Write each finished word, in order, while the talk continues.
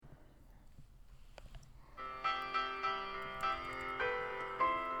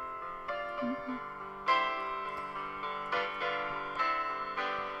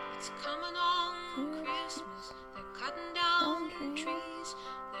coming on Christmas. They're cutting down trees.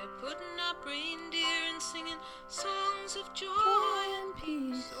 They're putting up reindeer and singing songs of joy and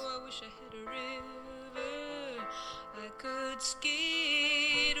peace. So I wish I had a river I could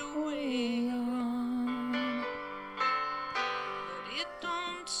skate away on. But it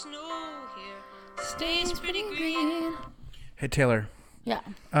don't snow here. Stays pretty green. Hey, Taylor. Yeah.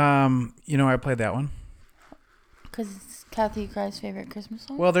 You know I played that one? Because it's Kathy Cry's favorite Christmas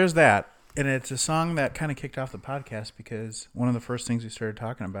song? Well, there's that. And it's a song that kind of kicked off the podcast because one of the first things we started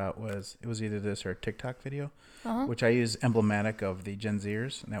talking about was it was either this or a TikTok video, which I use emblematic of the Gen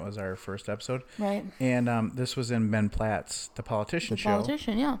Zers, and that was our first episode. Right. And this was in Ben Platt's The Politician Show. The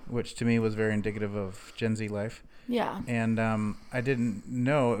Politician, yeah. Which to me was very indicative of Gen Z life. Yeah. And I didn't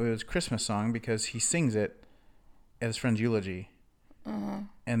know it was a Christmas song because he sings it at his friend's eulogy.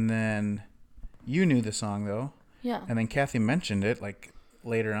 And then you knew the song, though. Yeah. And then Kathy mentioned it, like,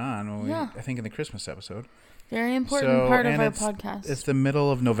 later on, when I think in the Christmas episode. Very important part of our it's, podcast. It's the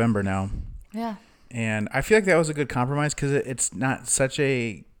middle of November now. Yeah. And I feel like that was a good compromise because it's not such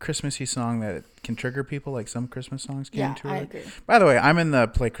a Christmassy song that it can trigger people like some Christmas songs can. Yeah, too. I agree. By the way, I'm in the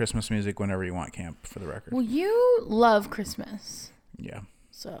play Christmas music whenever you want camp, for the record. Well, you love Christmas. Yeah.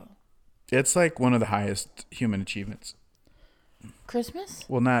 So. It's like one of the highest human achievements. Christmas?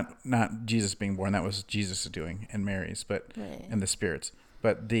 Well, not Jesus being born. That was Jesus' doing and Mary's, but and the spirits.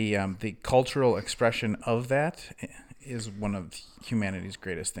 But the cultural expression of that is one of humanity's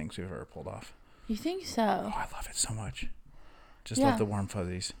greatest things we've ever pulled off. You think so? Oh, I love it so much. Just love the warm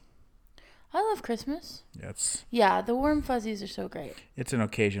fuzzies. I love Christmas. Yeah, the warm fuzzies are so great. It's an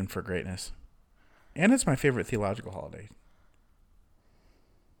occasion for greatness. And it's my favorite theological holiday.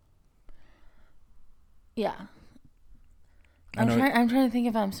 Yeah. I'm trying to think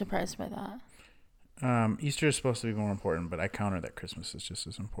if I'm surprised by that. Easter is supposed to be more important, but I counter that Christmas is just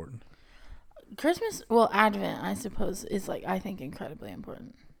as important. Christmas, well, Advent, I suppose, is I think incredibly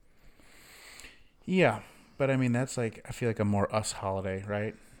important. Yeah, but I mean, that's I feel like a more us holiday,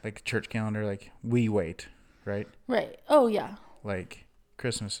 right? Like church calendar, we wait, right? Right. Oh, yeah.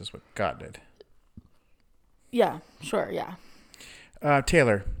 Christmas is what God did. Yeah, sure, yeah.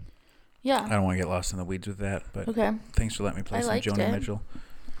 Taylor. Yeah. I don't want to get lost in the weeds with that, but okay. Thanks for letting me play some liked Joni it. Mitchell.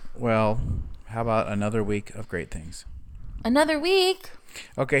 Well, how about another week of great things? Another week?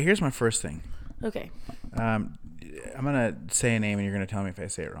 Okay, here's my first thing. Okay. I'm going to say a name and you're going to tell me if I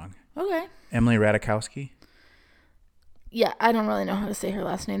say it wrong. Okay. Emily Ratajkowski. Yeah, I don't really know how to say her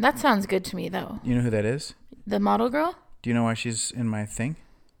last name. That sounds good to me, though. You know who that is? The model girl? Do you know why she's in my thing?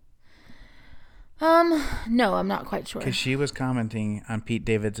 No, I'm not quite sure. Because she was commenting on Pete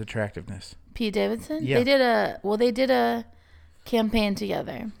David's attractiveness. Pete Davidson? Yeah. They did a campaign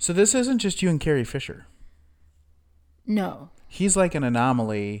together. So this isn't just you and Carrie Fisher. No. He's like an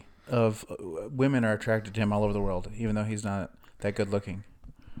anomaly of women are attracted to him all over the world, even though he's not that good looking.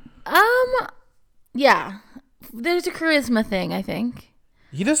 Yeah. There's a charisma thing, I think.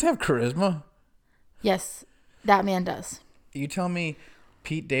 He does have charisma. Yes, that man does. You tell me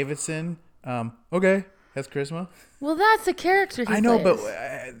Pete Davidson, okay, has charisma? Well, that's a character he plays. I know, but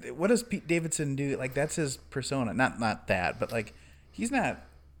what does Pete Davidson do? That's his persona. Not that, but he's not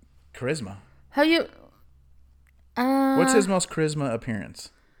charisma. How you... What's his most charisma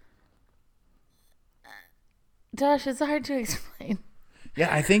appearance? Josh, it's hard to explain.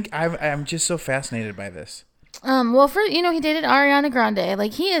 Yeah, I think I'm just so fascinated by this. Well, he dated Ariana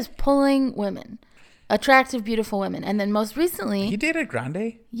Grande. He is pulling women. Attractive, beautiful women. And then most recently... He dated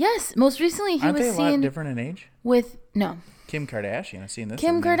Grande? Yes. Most recently, he Aren't was they seen... a lot different in age? No. Kim Kardashian. I've seen this.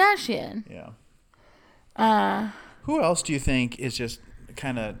 Kim Kardashian. Yeah. Who else do you think is just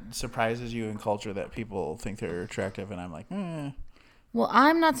kind of surprises you in culture that people think they're attractive? And I'm like, Well,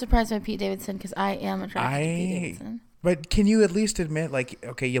 I'm not surprised by Pete Davidson because I am attracted to Pete Davidson. But can you at least admit,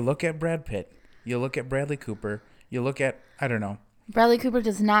 okay, you look at Brad Pitt, you look at Bradley Cooper, you look at, I don't know. Bradley Cooper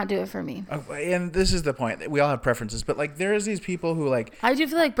does not do it for me. And this is the point. We all have preferences, but there is these people who I do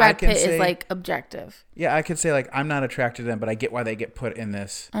feel like Brad Pitt is objective. Yeah, I could say I'm not attracted to them, but I get why they get put in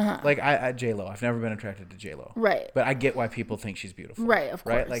this. I J-Lo. I've never been attracted to J-Lo. Right. But I get why people think she's beautiful. Right, of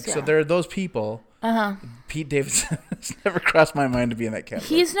course. Right? So there are those people. Pete Davidson has never crossed my mind to be in that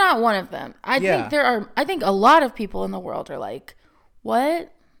category. He's not one of them. I think a lot of people in the world are like,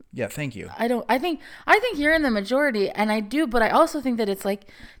 what? Yeah, thank you. I think you're in the majority, and I do, but I also think that it's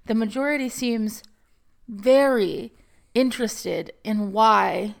the majority seems very interested in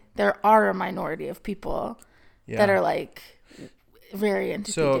why there are a minority of people that are very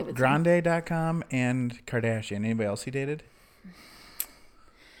into Pete Davidson. Grande.com and Kardashian. Anybody else he dated?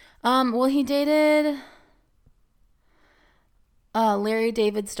 Well, he dated Larry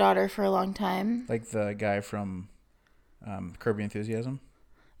David's daughter for a long time. Like the guy from Curb Your Enthusiasm.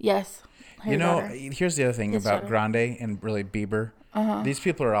 Yes. You know, daughter. here's the other thing His about daughter. Grande and really Bieber. These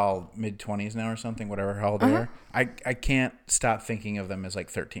people are all mid-20s now or something, whatever how old they are. I can't stop thinking of them as like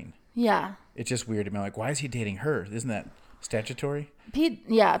 13. Yeah. It's just weird to me. Like, why is he dating her? Isn't that statutory? Pete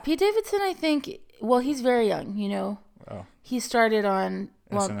Davidson, I think, well, he's very young, you know. Oh. He started on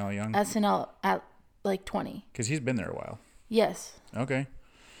SNL young? SNL at like 20. Because he's been there a while. Yes. Okay.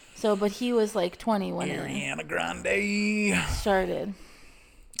 So, but he was like 20 when Ariana Grande. he started.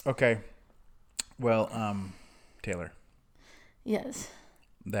 Okay. Well, Taylor, Yes.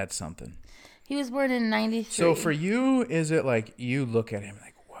 that's something. He was born in 93. So for you, is it like you look at him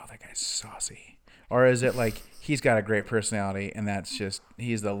like, wow, that guy's saucy? Or is it like he's got a great personality and that's just,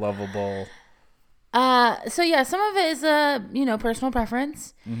 he's the lovable... So yeah, some of it is personal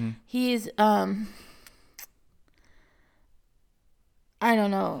preference. Mm-hmm. He's I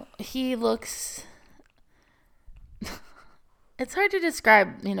don't know. He looks it's hard to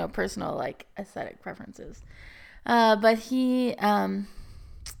describe, personal like aesthetic preferences. But he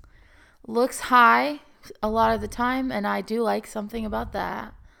looks high a lot of the time, and I do like something about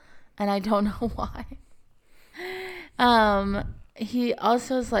that. And I don't know why. He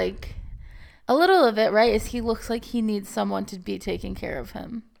also is like a little of it, right? Is he looks like he needs someone to be taking care of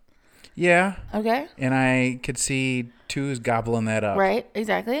him. Yeah. Okay. And I could see Two's gobbling that up. Right,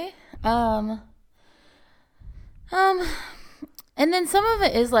 exactly. And then some of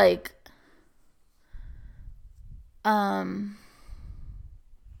it is like that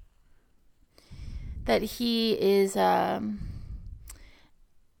he is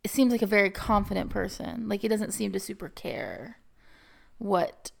it seems like a very confident person. Like he doesn't seem to super care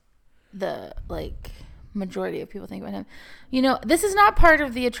what the like majority of people think about him. This is not part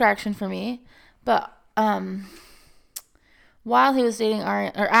of the attraction for me, but while he was dating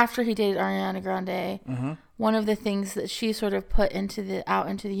after he dated Ariana Grande, one of the things that she sort of put out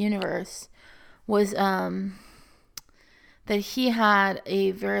into the universe was that he had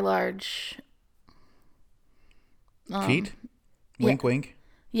a very large feet. Wink, wink.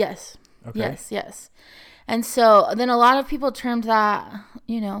 Yes. Okay. Yes. And so then a lot of people termed that,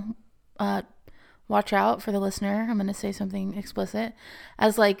 watch out for the listener. I'm going to say something explicit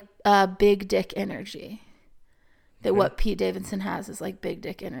as like big dick energy. That what Pete Davidson has is like big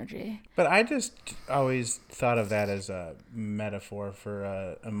dick energy. But I just always thought of that as a metaphor for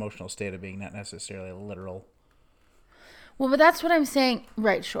an emotional state of being, not necessarily literal. Well, but that's what I'm saying.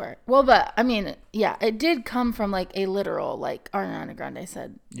 Right, sure. Well, but I mean, yeah, it did come from like a literal, like Ariana Grande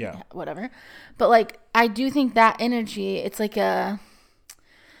said, yeah, whatever. But like, I do think that energy, it's like that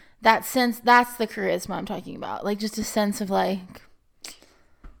sense, that's the charisma I'm talking about. Like just a sense of like.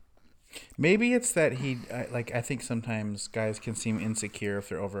 Maybe it's that I think sometimes guys can seem insecure if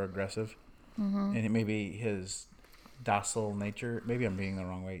they're over aggressive. And it maybe his docile nature, maybe I'm being the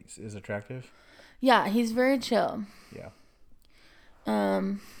wrong way, is attractive. Yeah, he's very chill. Yeah.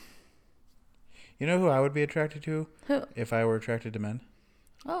 You know who I would be attracted to? Who? If I were attracted to men?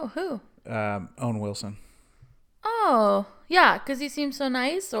 Oh, who? Owen Wilson. Oh, yeah, because he seems so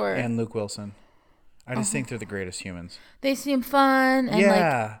nice, or and Luke Wilson. I just think they're the greatest humans. They seem fun and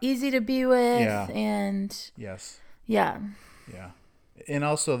like easy to be with, and yes, yeah. And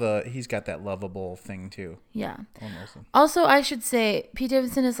also he's got that lovable thing too. Yeah. Owen Wilson. Also, I should say Pete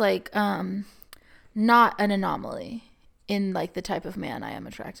Davidson is like not an anomaly in like the type of man I am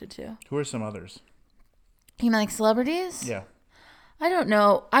attracted to. Who are some others? You mean like celebrities? Yeah. I don't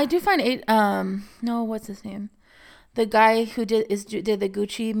know. I do find no, what's his name? The guy who did the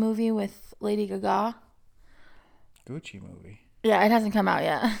Gucci movie with Lady Gaga. Gucci movie. Yeah, it hasn't come out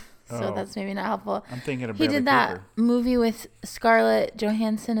yet, so that's maybe not helpful. I'm thinking of he Bradley did that Cooper. Movie with Scarlett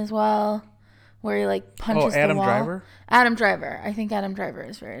Johansson as well, where he like punches Adam the wall. Driver? Adam Driver. I think Adam Driver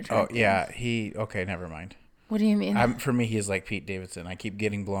is very attractive. Oh yeah, okay, never mind. What do you mean? For me, he's like Pete Davidson. I keep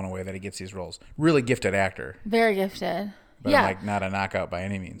getting blown away that he gets these roles. Really gifted actor. Very gifted. But I'm like not a knockout by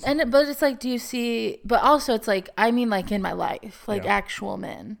any means. But it's like, do you see? But also, it's like, I mean, like in my life, like actual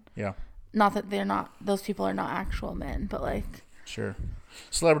men. Yeah. Not that they're not; those people are not actual men, but like. Sure.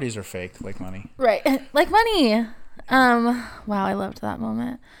 Celebrities are fake, like money. Right, like money. Wow, I loved that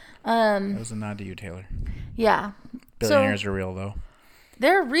moment. That was a nod to you, Taylor. Yeah. Billionaires are real, though.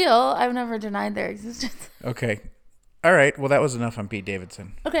 They're real. I've never denied their existence. Okay. All right. Well, that was enough on Pete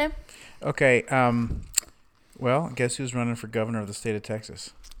Davidson. Okay. Okay. Well, guess who's running for governor of the state of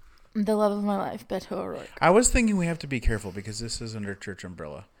Texas? The love of my life, Beto O'Rourke. I was thinking we have to be careful because this is under church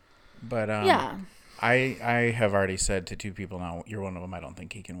umbrella. But yeah. I have already said to two people now, you're one of them. I don't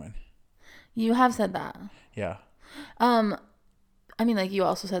think he can win. You have said that. Yeah. I mean, like, you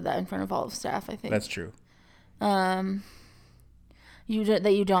also said that in front of all of staff, I think. That's true. That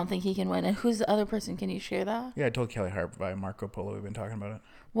you don't think he can win. And who's the other person? Can you share that? Yeah, I told Kelly Harp by Marco Polo. We've been talking about it.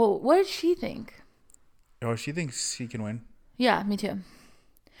 Well, what did she think? Oh, she thinks he can win. Yeah, me too.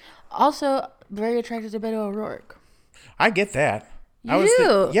 Also, very attracted to Beto O'Rourke. I get that. You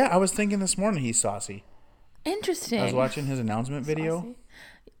do? I was thinking this morning he's saucy. Interesting. I was watching his announcement video. Saucy.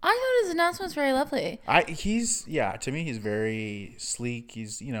 I thought his announcement was very lovely. To me he's very sleek.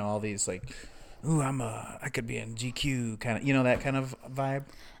 He's, all these like, ooh, I could be in GQ kind of, that kind of vibe.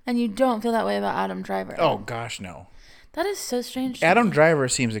 And you don't feel that way about Adam Driver. Oh gosh, no. That is so strange to Adam me. Driver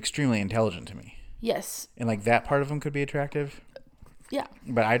seems extremely intelligent to me. Yes. And like that part of him could be attractive. Yeah.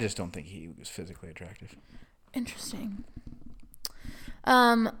 But I just don't think he was physically attractive. Interesting.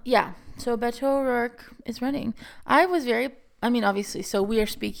 Yeah. So Beto O'Rourke is running. Obviously, so we are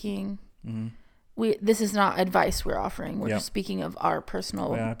speaking. Mm-hmm. This is not advice we're offering. We're just speaking of our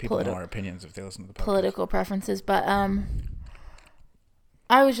personal people know our opinions if they listen to the podcast. Political preferences. But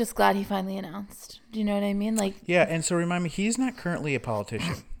I was just glad he finally announced. Do you know what I mean? Like, yeah, and so remind me, he's not currently a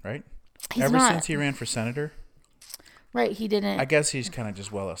politician, right? He's Ever not. since he ran for senator. Right, he didn't. I guess he's kind of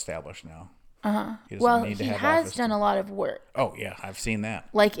just well established now. Well, he has done a lot of work. Oh, yeah, I've seen that.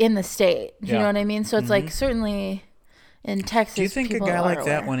 Like in the state. Do you know what I mean? So it's like certainly in Texas. Do you think a guy like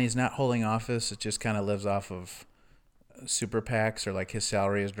that, aware. when he's not holding office, it just kind of lives off of super PACs, or like his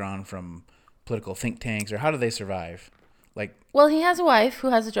salary is drawn from political think tanks, or how do they survive? Like, well, he has a wife who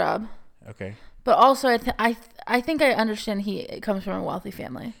has a job. Okay. But also, I think I understand he comes from a wealthy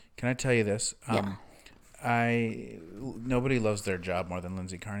family. Can I tell you this? Nobody loves their job more than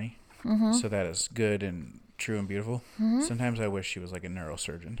Lindsay Carney. Mm-hmm. So that is good and true and beautiful. Mm-hmm. Sometimes I wish she was like a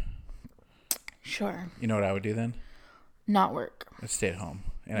neurosurgeon. Sure. You know what I would do then? Not work. I'd stay at home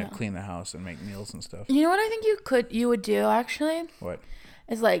and I'd clean the house and make meals and stuff. You know what I think you would do actually? What?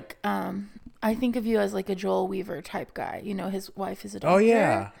 Is like I think of you as like a Joel Weaver type guy. You know, his wife is a doctor. Oh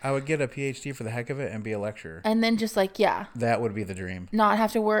yeah, I would get a PhD for the heck of it and be a lecturer. And then just like that would be the dream. Not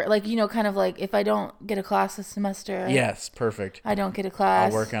have to work, like, kind of like if I don't get a class this semester. Yes, perfect. I don't get a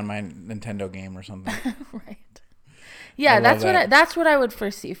class. I'll work on my Nintendo game or something. Right. Yeah, that's what I would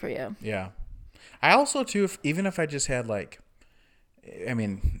foresee for you. Yeah, I also too, even if I just had like, I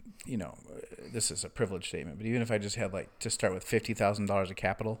mean, this is a privileged statement, but even if I just had like to start with $50,000 of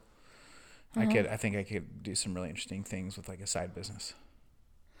capital. I think I could do some really interesting things with like a side business.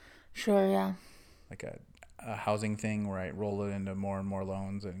 Sure, yeah. Like a housing thing where I roll it into more and more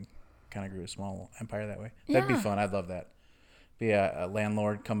loans and kind of grew a small empire that way. That'd be fun. I'd love that. Be a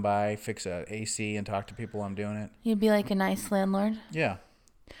landlord, come by, fix a AC and talk to people while I'm doing it. You'd be like a nice landlord? Yeah.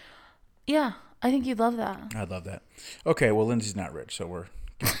 Yeah, I think you'd love that. I'd love that. Okay, well, Lindsay's not rich, so we're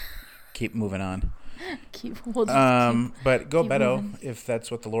keep moving on. But go Beto if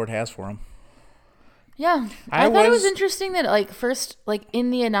that's what the Lord has for him. Yeah, I thought it was interesting that first in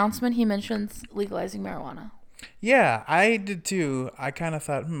the announcement he mentions legalizing marijuana. Yeah, I did too. I kind of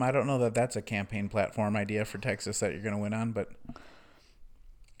thought, I don't know that that's a campaign platform idea for Texas that you're going to win on, but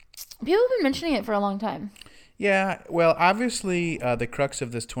people have been mentioning it for a long time. Yeah, well, obviously the crux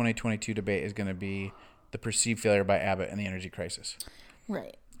of this 2022 debate is going to be the perceived failure by Abbott and the energy crisis.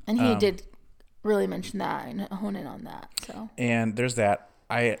 Right, and he did really mention that and hone in on that. So, and there's that.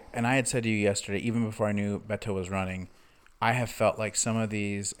 I had said to you yesterday, even before I knew Beto was running, I have felt like some of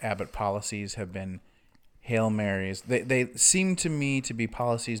these Abbott policies have been Hail Marys. They seem to me to be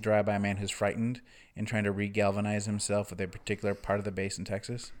policies derived by a man who's frightened and trying to re-galvanize himself with a particular part of the base in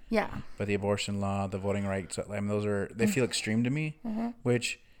Texas. Yeah. But the abortion law, the voting rights, they feel extreme to me,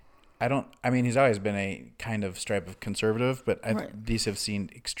 which he's always been a kind of stripe of conservative, but these have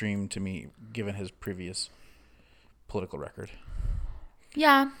seemed extreme to me given his previous political record.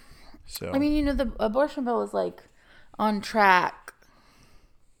 Yeah. So the abortion bill was on track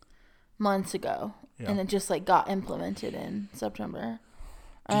months ago, and it just got implemented in September.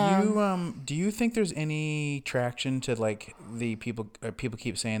 Do you think there's any traction to the people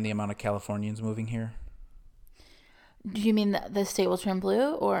keep saying the amount of Californians moving here? Do you mean that the state will turn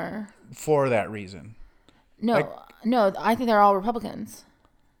blue, or for that reason? No, no. I think they're all Republicans.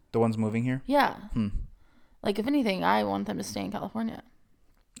 The ones moving here? Yeah. If anything, I want them to stay in California.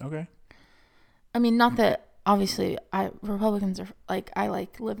 Okay. I mean, not that obviously Republicans are I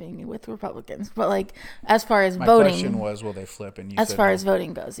like living with Republicans, but as far as voting. My question was, will they flip? And you as said far no. as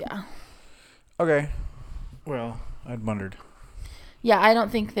voting goes, yeah. Okay. Well, I'd wondered. Yeah, I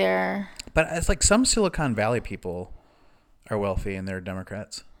don't think they're. But it's some Silicon Valley people are wealthy and they're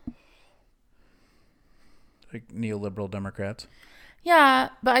Democrats. Neoliberal Democrats. Yeah,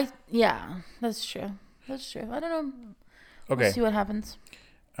 but that's true. That's true. I don't know. Okay. We'll see what happens.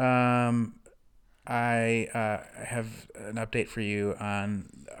 I have an update for you on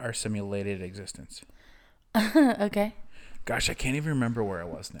our simulated existence. Okay. Gosh, I can't even remember where I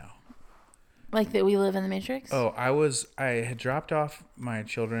was now. Like that we live in the Matrix? Oh, I had dropped off my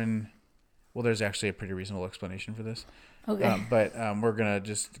children. Well, there's actually a pretty reasonable explanation for this. Okay. But we're going to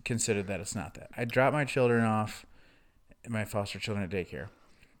just consider that it's not that. I dropped my children off, my foster children at daycare.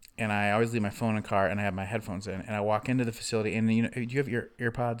 And I always leave my phone in the car, and I have my headphones in. And I walk into the facility, and do you have your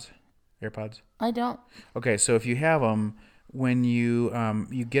AirPods? I don't. Okay, so if you have them, when you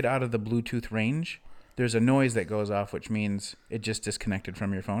get out of the Bluetooth range, there's a noise that goes off, which means it just disconnected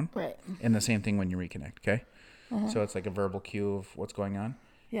from your phone. Right. And the same thing when you reconnect, okay? So it's like a verbal cue of what's going on.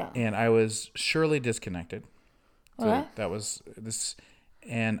 Yeah. And I was surely disconnected. So Okay. that was this.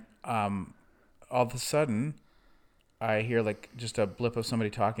 And all of a sudden, I hear like just a blip of somebody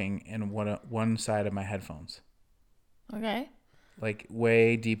talking in one side of my headphones. Okay. Like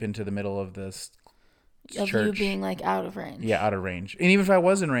way deep into the middle of this Of church. you being like out of range. Yeah, out of range. And even if I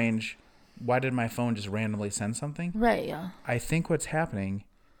was in range, why did my phone just randomly send something? Right, yeah. I think what's happening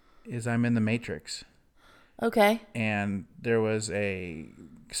is I'm in the Matrix. Okay. And there was a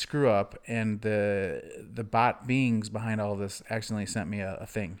screw up, and the bot beings behind all this accidentally sent me a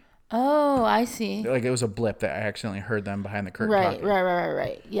thing. Oh, I see. Like it was a blip that I accidentally heard them behind the curtain Right, talking.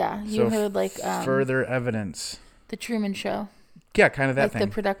 right. Yeah. You So heard like further evidence. the Truman Show. Yeah, kind of that Like thing. the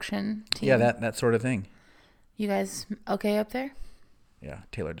production team. Yeah, that sort of thing. You guys okay up there? Yeah,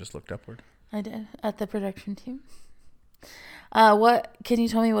 Taylor just looked upward. I did. At the production team. What can you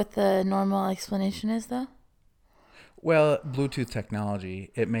tell me what the normal explanation is though? Well, Bluetooth technology,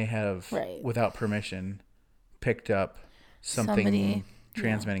 it may have, Right. without permission, picked up something, Somebody,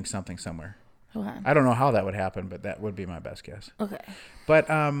 transmitting something somewhere. Okay. I don't know how that would happen, but that would be my best guess. Okay. But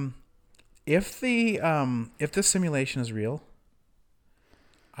if the simulation is real,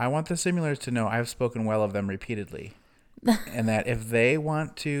 I want the simulators to know I've spoken well of them repeatedly, and that if they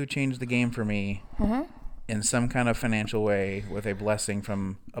want to change the game for me in some kind of financial way with a blessing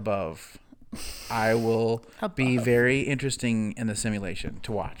from above, I will be very interesting in the simulation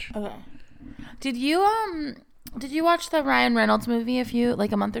to watch. Okay. Did you watch the Ryan Reynolds movie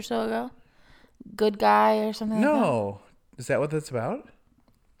a month or so ago? Good Guy or something like that? No. Is that what that's about?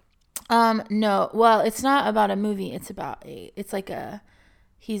 No. Well, it's not about a movie. It's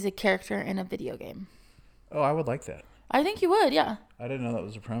he's a character in a video game. Oh, I would like that. I think you would, yeah. I didn't know that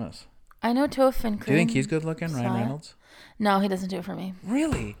was a premise. I know Toph and Kareem. Do you think he's good looking, saw Ryan it. Reynolds? No, he doesn't do it for me.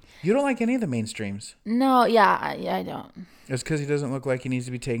 Really? You don't like any of the mainstreams? No, yeah, I don't. It's because he doesn't look like he needs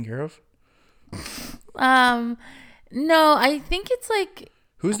to be taken care of? No, I think it's like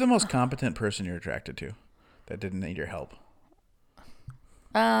Who's the most competent person you're attracted to that didn't need your help?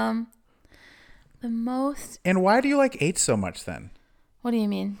 the most. And why do you like eights so much then? What do you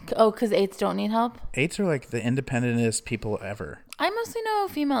mean? Oh, because eights don't need help. Eights are like the independentest people ever. I mostly know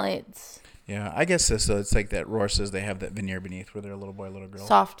female eights. Yeah, I guess so. It's like that Roar says they have that veneer beneath where they're a little boy, little girl.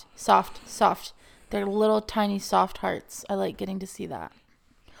 Soft. They're little tiny soft hearts. I like getting to see that.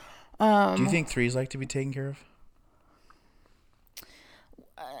 Do you think threes like to be taken care of?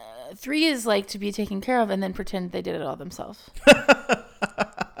 3 is like to be taken care of and then pretend they did it all themselves.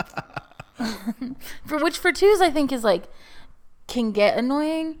 For 2s I think is like can get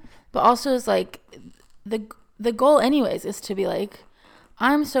annoying, but also is like the goal anyways is to be like,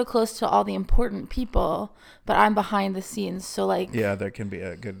 I'm so close to all the important people, but I'm behind the scenes. So like, Yeah, that can be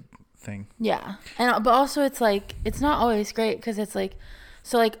a good thing. yeah. And, but also it's like, it's not always great because it's like,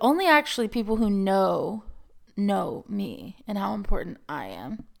 so like only actually people who know me and how important I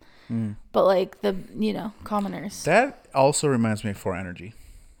am. But like the, commoners. That also reminds me of 4Energy.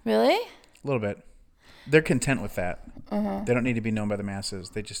 Really? A little bit. They're content with that. They don't need to be known by the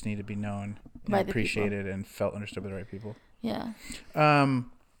masses. They just need to be known and By the appreciated and felt understood by the right people. Yeah.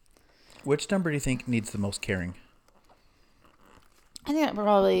 Which number do you think needs the most caring? I think that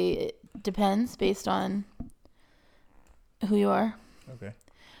probably depends based on who you are. Okay.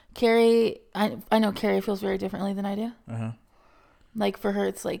 Carrie, I know Carrie feels very differently than I do. Uh-huh. Like for her,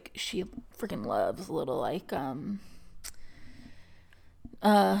 it's like she freaking loves little like what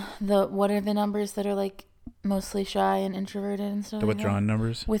are the numbers that are like mostly shy and introverted and stuff. The like withdrawing that?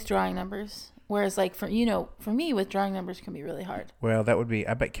 numbers? Withdrawing numbers. Whereas like for me, withdrawing numbers can be really hard. Well, that would be,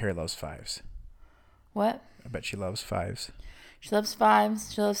 I bet Carrie loves 5s. What? I bet she loves 5s. She loves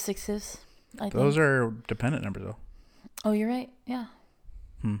 5s. She loves 6s. Those are dependent numbers, though. Oh, you're right. Yeah.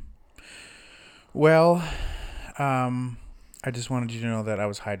 Well, I just wanted you to know that I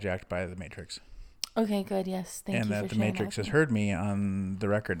was hijacked by the Matrix. Okay, good. Yes. Thank you and for that the sharing Matrix that has with me. heard me on the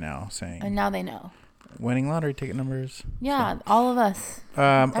record now saying, And now they know. winning lottery ticket numbers. Yeah, all of us.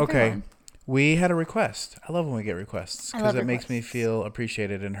 Okay. Everyone. We had a request. I love when we get requests I because love it makes me requests. feel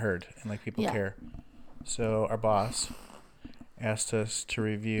appreciated and heard and like people Yeah. care. So our boss asked us to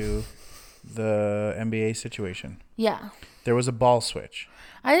review the NBA situation. Yeah. There was a ball switch.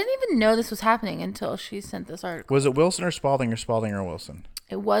 I didn't even know this was happening until she sent this article. Was it Wilson or Spalding or Wilson?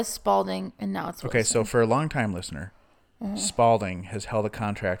 It was Spalding, and now it's Wilson. Okay, so for a long-time listener, Spalding has held a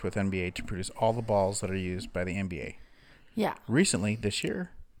contract with NBA to produce all the balls that are used by the NBA. Yeah. Recently, this year,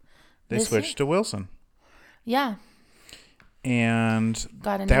 they This switched to Wilson. Yeah. And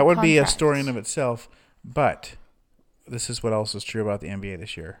Got a that new would be a contract. story in of itself. But this is what else is true about the NBA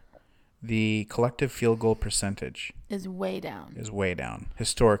this year. The collective field goal percentage Is way down. is way down,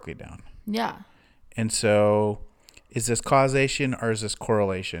 historically down. Yeah. And so is this causation or is this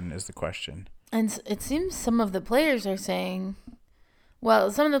correlation is the question. And it seems some of the players are saying,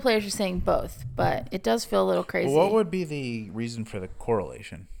 well, some of the players are saying both, but it does feel a little crazy. What would be the reason for the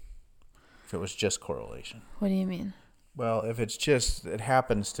correlation if it was just correlation? What do you mean? Well, if it's just, it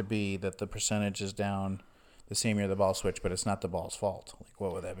happens to be that the percentage is down the same year the ball switched, but it's not the ball's fault. Like,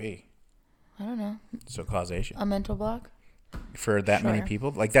 what would that be? I don't know. So causation. A mental block? For that many Sure.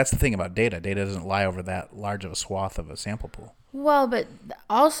 people? Like, that's the thing about data. Data doesn't lie over that large of a swath of a sample pool. Well, but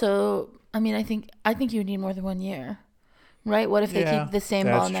also, I mean, I think you need more than 1 year, right? What if they keep the same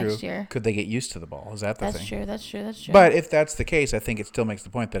ball that's next true. year? Could they get used to the ball? Is that the That's thing? true. That's true. That's true. But if that's the case, I think it still makes the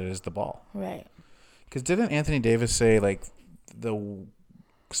point that it is the ball. right. Because didn't Anthony Davis say, like, the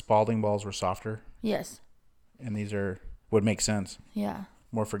Spalding balls were softer? Yes. And these would make sense. Yeah.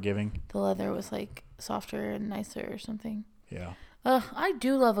 More forgiving. The leather was like softer and nicer or something. Yeah. I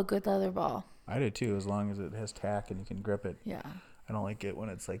do love a good leather ball. I do too, as long as it has tack and you can grip it. Yeah. I don't like it when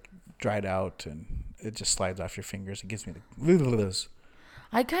it's like dried out and it just slides off your fingers. It gives me the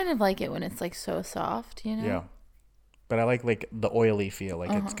I kind of like it when it's like so soft, you know? yeah. But I like the oily feel,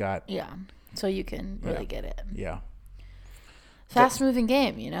 like it's got Yeah. So you can really Yeah. get it. yeah. Fast moving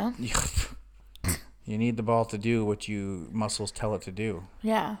game, you know? You need the ball to do what you muscles tell it to do,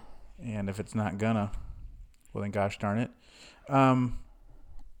 Yeah. and if it's not gonna, well then gosh darn it.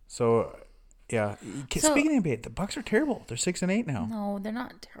 So yeah. So- Speaking of NBA, the Bucks are terrible. They're 6-8 now. No, they're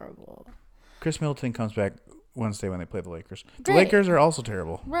not terrible. Chris Middleton comes back Wednesday when they play the Lakers. The Great. Lakers are also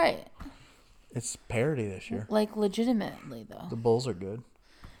terrible. Right. It's parity this year. Like legitimately though. The Bulls are good.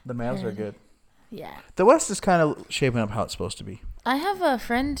 The Mavs are good. Yeah. The West is kind of shaping up how it's supposed to be. I have a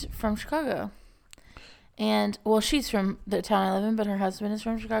friend from Chicago. And, well, she's from the town I live in, but her husband is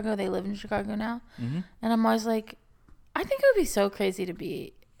from Chicago. They live in Chicago now. Mm-hmm. And I'm always like, I think it would be so crazy to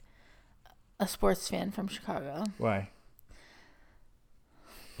be a sports fan from Chicago. Why?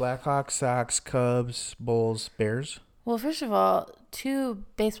 Blackhawks, Sox, Cubs, Bulls, Bears. Well, first of all, 2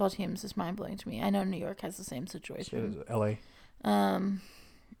 baseball teams is mind-blowing to me. I know New York has the same So situation. is LA.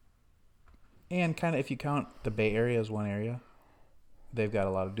 And kind of if you count the Bay Area as one area, they've got a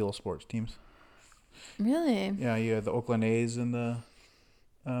lot of dual sports teams. Really? Yeah, you have the Oakland A's and the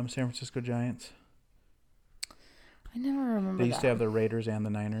San Francisco Giants. I never remember They used that. to have the Raiders and the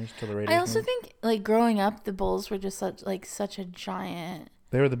Niners till the Raiders I also moved. think, like, growing up, the Bulls were just such a giant...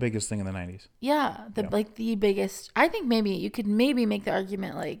 They were the biggest thing in the 90s. Yeah, Yeah. the biggest... I think maybe you could make the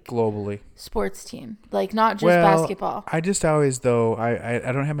argument, like, Globally. sports team. Like, not just basketball. I just always, though,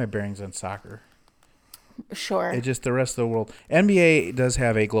 I don't have my bearings on soccer. Sure. It just the rest of the world. NBA does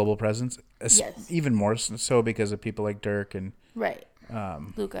have a global presence, Yes. even more so because of people like Dirk and Right.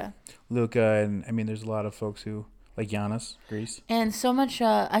 Luca. Luka, and I mean, there's a lot of folks who like Giannis, Greece. And so much,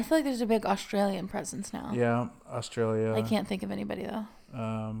 I feel like there's a big Australian presence now. Yeah, Australia. I can't think of anybody, though.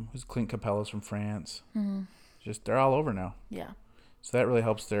 Who's Clint Capella's from France. Mm-hmm. Just they're all over now, Yeah. so that really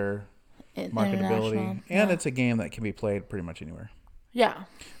helps their marketability, International. and Yeah. it's a game that can be played pretty much anywhere. Yeah.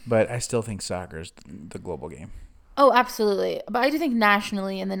 But I still think soccer is the global game. Oh, absolutely. But I do think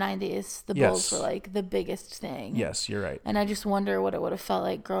nationally in the 90s, the Bulls Yes. were, like, the biggest thing. Yes, you're right. And I just wonder what it would have felt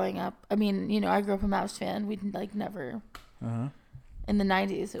like growing up. I mean, you know, I grew up a Mavs fan. We'd, like, never... Uh-huh. In the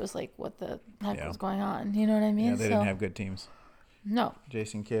 90s, it was like, what the heck Yeah. was going on? You know what I mean? Yeah, they didn't have good teams. No.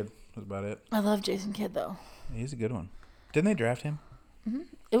 Jason Kidd was about it. I love Jason Kidd, though. He's a good one. Didn't they draft him?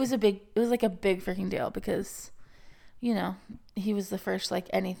 It was like a big freaking deal because, you know, he was the first, like,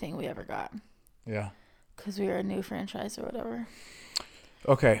 anything we ever got. Yeah. Because we were a new franchise or whatever.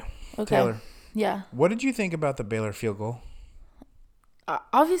 Okay. Okay. Taylor, Yeah. what did you think about the Baylor field goal?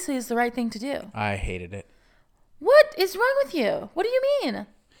 Obviously, it's the right thing to do. I hated it. What is wrong with you? What do you mean?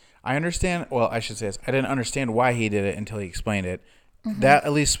 I understand. Well, I should say this. I didn't understand why he did it until he explained it. That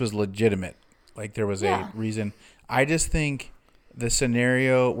at least was legitimate. Like there was Yeah. a reason. I just think The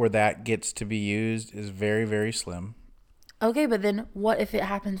scenario where that gets to be used is very, very slim. Okay, but then what if it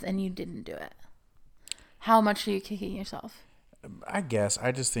happens and you didn't do it? How much are you kicking yourself? I guess.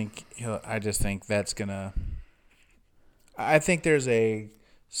 I just think that's gonna. I think there's a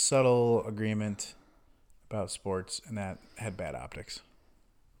subtle agreement about sports, and that had bad optics.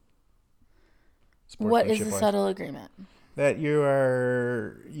 What is the subtle agreement? That you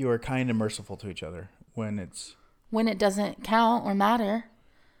are kind and merciful to each other when it doesn't count or matter.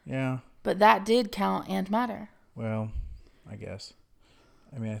 Yeah. But that did count and matter. Well, I guess.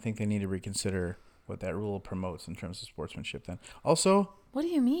 I mean, I think they need to reconsider what that rule promotes in terms of sportsmanship then. Also... What do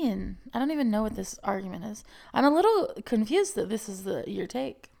you mean? I don't even know what this argument is. I'm a little confused that this is your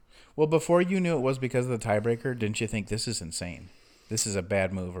take. Well, before you knew it was because of the tiebreaker, didn't you think this is insane? This is a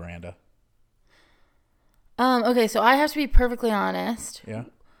bad move, Aranda. Okay, so I have to be perfectly honest. Yeah.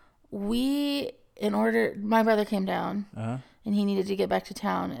 My brother came down. Uh-huh. And he needed to get back to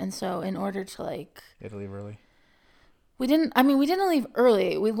town. And so in order to You had to leave early? We didn't leave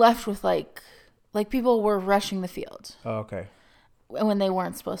early. We left with like people were rushing the field. Oh, okay. When they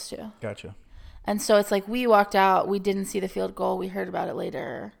weren't supposed to. Gotcha. And so it's like we walked out, we didn't see the field goal, we heard about it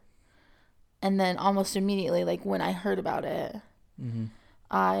later. And then almost immediately, like when I heard about it, mm-hmm.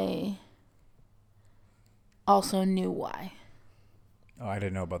 I also knew why. Oh, I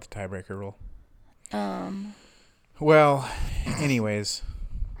didn't know about the tiebreaker rule. Well, anyways,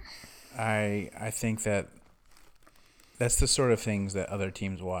 I think that's the sort of things that other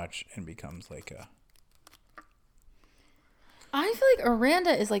teams watch and becomes like a... I feel like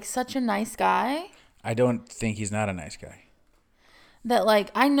Aranda is like such a nice guy. I don't think he's not a nice guy. That like,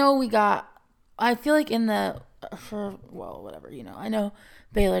 I feel like whatever, I know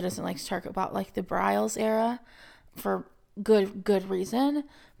Baylor doesn't like to talk about like the Bryles era for good reason,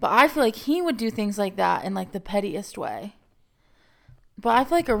 but I feel like he would do things like that in like the pettiest way. But I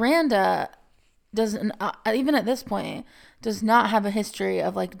feel like Aranda doesn't, even at this point, does not have a history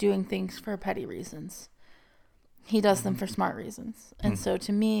of like doing things for petty reasons. He does them for smart reasons. And so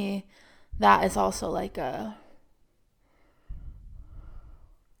to me, that is also like that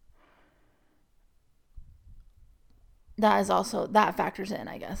factors in,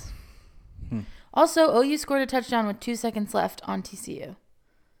 I guess. Also, OU scored a touchdown with 2 seconds left on TCU.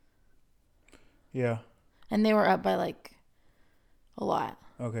 Yeah. And they were up by like a lot.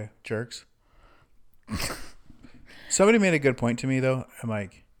 Okay. Jerks. Somebody made a good point to me though. I'm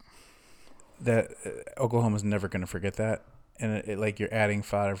like, that Oklahoma's never going to forget that. And it like you're adding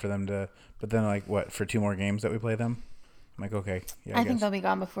fodder for them to, but then like what, for 2 more games that we play them? I'm like, okay. Yeah, I think they'll be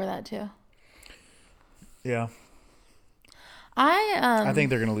gone before that too. Yeah. I think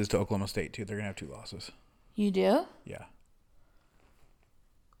they're going to lose to Oklahoma State too. They're going to have 2 losses. You do? Yeah.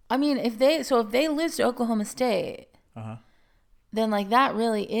 I mean, if they lose to Oklahoma State, then like that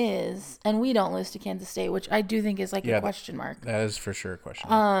really is, and we don't lose to Kansas State, which I do think is like a question mark. That is for sure a question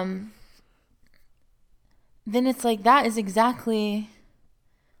mark. Then it's like that is exactly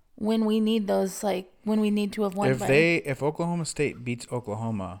when we need those, like when we need to have won. If Oklahoma State beats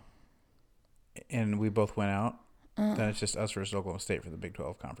Oklahoma, and we both went out, then it's just us versus Oklahoma State for the Big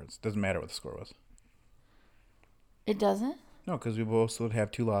 12 conference. Doesn't matter what the score was. It doesn't? No, because we both would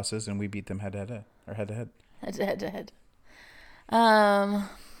have 2 losses, and we beat them head to head. Head to head.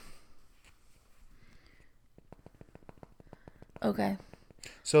 Okay.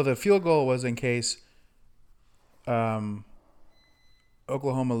 So the field goal was in case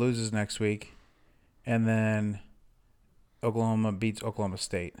Oklahoma loses next week, and then Oklahoma beats Oklahoma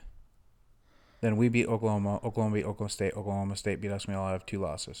State. Then we beat Oklahoma. Oklahoma beat Oklahoma State beat us. And we all have 2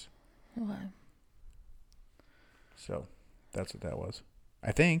 losses. Okay. So that's what that was.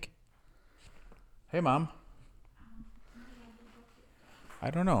 I think. Hey, Mom.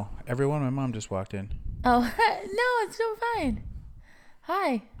 I don't know. My mom just walked in. Oh, no, it's so fine. Hi.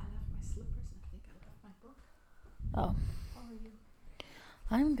 I left my slippers and I think I left my book. Oh. How are you?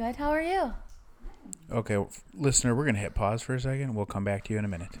 I'm good. How are you? Okay, listener, we're going to hit pause for a second. We'll come back to you in a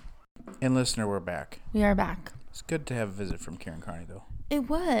minute. And listener, we're back. We are back. It's good to have a visit from Karen Carney, though. It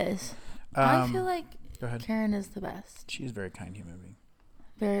was. I feel like go ahead. Karen is the best. She's a very kind human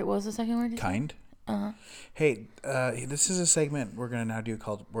being. What was the second word you kind? said? Hey, this is a segment we're going to now do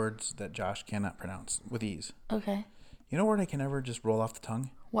called Words That Josh Cannot Pronounce with Ease. Okay. You know a word I can never just roll off the tongue?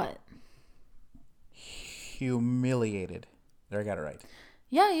 What? Humiliated. There, I got it right.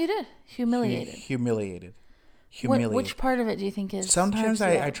 Yeah, you did. Humiliated. Humiliated. Which part of it do you think is? Sometimes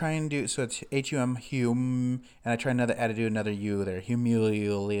I try and do, so it's H-U-M, and I try to do another U there.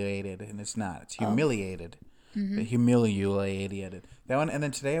 Humiliated, and it's not. It's humiliated. Mm-hmm. But humiliated. That one, and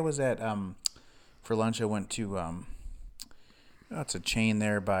then today I was at, for lunch I went to It's a chain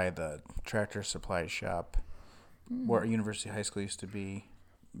there by the Tractor Supply Shop, where University High School used to be.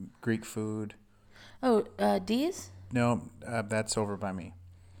 Greek food. Oh, D's? No, that's over by me.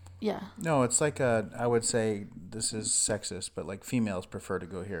 Yeah. No, it's like I would say this is sexist, but like females prefer to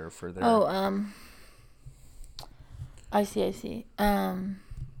go here for their. Oh, I see.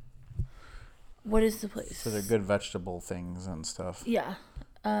 What is the place? For their good vegetable things and stuff. Yeah.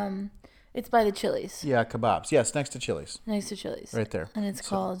 It's by the Chili's. Yeah, kebabs. Yes, next to Chili's. Next to Chili's. Right there. And it's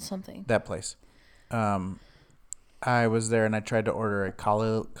called something. That place. I was there and I tried to order a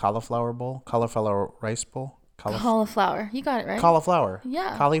cauliflower bowl, cauliflower rice bowl. Cauliflower. You got it right. Cauliflower.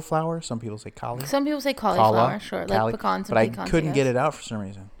 Yeah. Cauliflower. Some people say cauli. Some people say cauliflower. Sure. Like pecans and but pecans. I couldn't get it out for some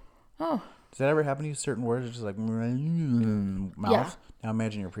reason. Oh. Does that ever happen to you? Certain words are just like mouth. Yeah. Now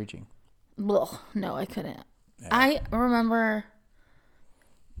imagine you're preaching. Ugh, no, I couldn't. Yeah. I remember.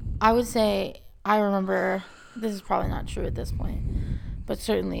 This is probably not true at this point, but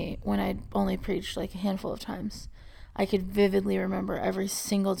certainly when I only preached like a handful of times, I could vividly remember every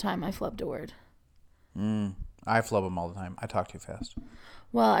single time I flubbed a word. I flub them all the time. I talk too fast.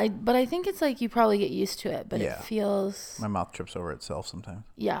 Well, but I think it's like you probably get used to it, but Yeah. it feels. My mouth trips over itself sometimes.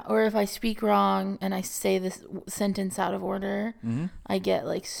 Yeah, or if I speak wrong and I say this sentence out of order, I get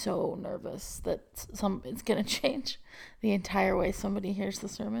like so nervous that it's gonna change the entire way somebody hears the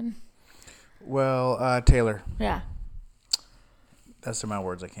sermon. Well, Taylor, Yeah. that's my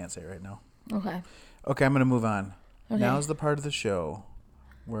words I can't say right now. Okay. Okay, I'm going to move on. Okay. Now's the part of the show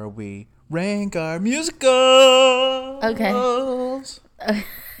where we rank our musicals. Okay.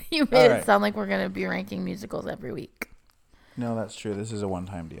 You made All it right. sound like we're gonna be ranking musicals every week. No, that's true. This is a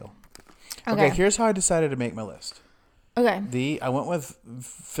one-time deal. Okay. Okay, here's how I decided to make my list. Okay. I went with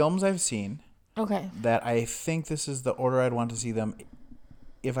films I've seen Okay. that I think this is the order I'd want to see them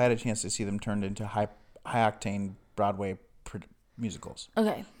if I had a chance to see them turned into high-octane Broadway musicals.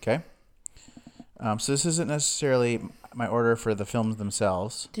 Okay. Okay? So this isn't necessarily my order for the films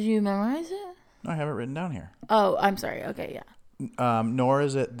themselves. Did you memorize it? No, I have it written down here. Oh, I'm sorry. Okay, yeah. Nor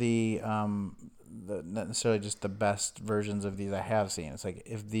is it not necessarily just the best versions of these I have seen. It's like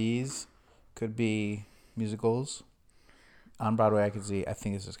if these could be musicals on Broadway, I could see. I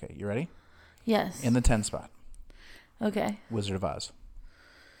think this is okay. You ready? Yes. In the 10 spot, Okay. Wizard of Oz.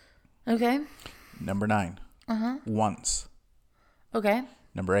 Okay. Number 9, Once. Okay.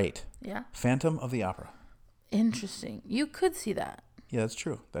 Number 8, Yeah. Phantom of the Opera. Interesting. You could see that. Yeah, that's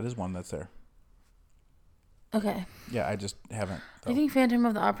true. That is one that's there. Okay. Yeah, I just haven't. I think Phantom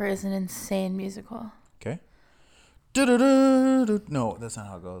of the Opera is an insane musical. Okay. Do-do-do-do. No, that's not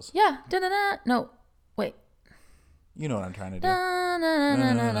how it goes. Yeah. Da-da-da. No. Wait. You know what I'm trying to do.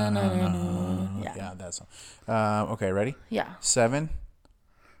 Da-na-na-na-na-na-na-na. Yeah. Yeah, that's one. Okay, ready? Yeah. 7,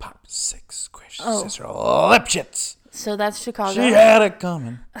 Pop 6, Squish, Oh. Sister Lipschitz. So that's Chicago. She had it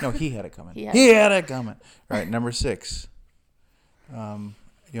coming. No, he had it coming. He He had had it coming. All right, number 6. You want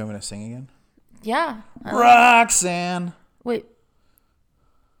me to sing again? Yeah. Roxanne. Wait.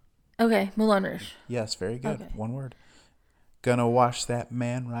 Okay. Moulin Rouge. Yes, very good. Okay. One word. Gonna wash that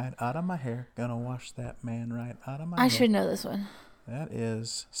man right out of my hair. Gonna wash that man right out of my hair. I should know this one. That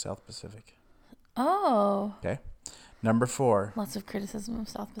is South Pacific. Oh. Okay. Number 4. Lots of criticism of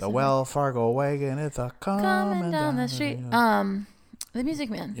South Pacific. The Wells Fargo wagon. It's a Coming down the street. The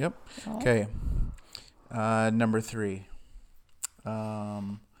Music Man. Yep. Oh. Okay. Number 3.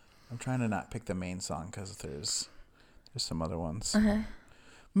 I'm trying to not pick the main song because there's some other ones. Okay.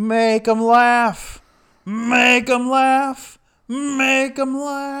 Make 'em laugh. Make 'em laugh. Make 'em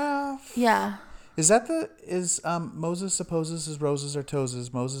laugh. Yeah. Is Moses supposes his roses are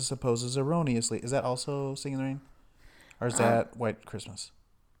toes? Moses supposes erroneously. Is that also Singing in the Rain? Or is that White Christmas?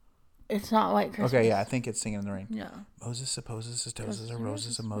 It's not White Christmas. Okay, yeah, I think it's Singing in the Rain. Yeah. Moses supposes his toes are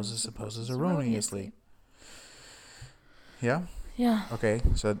roses, and Moses supposes erroneously. Yeah? Yeah. Okay,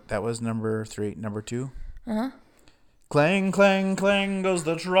 so that was number 3. Number 2? Uh-huh. Clang, clang, clang goes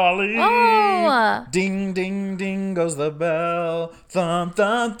the trolley. Oh! Ding, ding, ding goes the bell. Thump,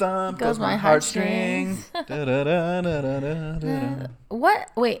 thump, thump Goes my heartstrings. heartstrings. Da-da-da-da-da-da-da. What?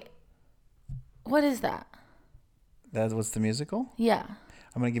 Wait. What is that? That was the musical? Yeah.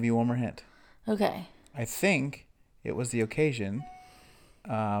 I'm going to give you one more hint. Okay. I think it was the occasion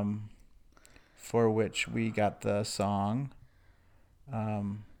for which we got the song.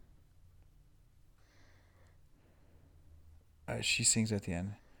 She sings at the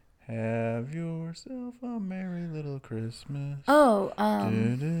end. Have yourself a merry little Christmas. Oh,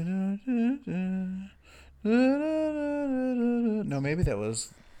 No, maybe that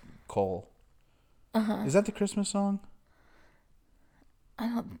was Cole. Uh-huh. Is that the Christmas song?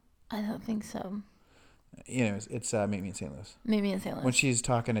 I don't think so. Anyways, it's Meet Me in St. Louis. Maybe in St. Louis. When she's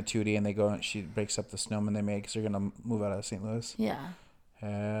talking to Tootie and they go, she breaks up the snowman they made because they're gonna move out of St. Louis. Yeah.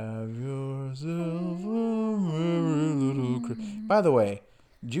 Have yourself a merry little. By the way,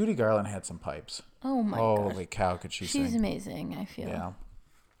 Judy Garland had some pipes. Oh my Holy gosh. cow, could she She's sing? amazing, I feel. Yeah.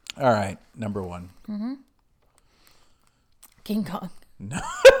 All right, number one. King Kong. No,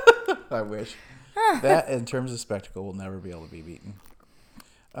 I wish. That, in terms of spectacle, will never be able to be beaten.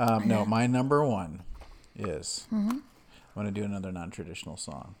 No, my number one is. I'm going to do another non-traditional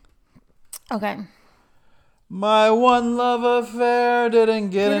song. Okay. My one love affair didn't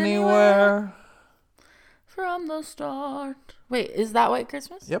get anywhere. From the start. Wait, is that White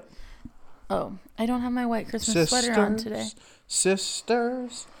Christmas? Yep. Oh, I don't have my White Christmas sweater on today.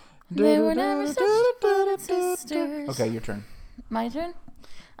 Sisters. They were never such devoted sisters. Okay, your turn. My turn?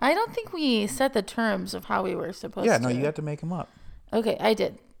 I don't think we set the terms of how we were supposed to. Yeah, no, you have to make them up. Okay, I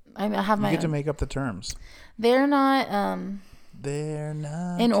did. I have my You get to own. make up the terms. They're not They're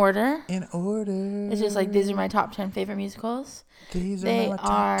not in order. in order. It's just like these are my top 10 favorite musicals. These They are my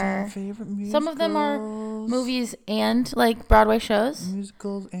top 10 are- favorite musicals. Some of them are movies and like Broadway shows.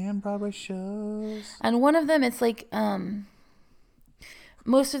 Musicals and Broadway shows. And one of them, it's like,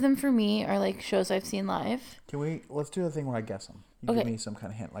 most of them for me are like shows I've seen live. Let's do the thing where I guess them. You Okay. give me some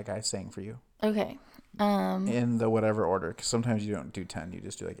kind of hint, like I sang for you. Okay. In the whatever order, because sometimes you don't do 10, you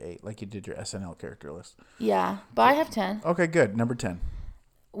just do like 8, like you did your SNL character list. Yeah, but I have 10. Okay, good. Number 10.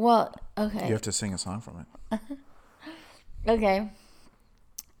 Well, okay. You have to sing a song from it. Okay.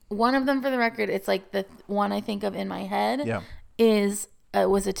 One of them, for the record, it's like the one I think of in my head Yeah, is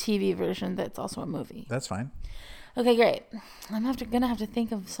was a TV version that's also a movie. that's fine. Okay, great. I'm gonna have to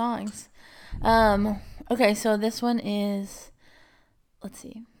think of songs. Okay, so this one is, let's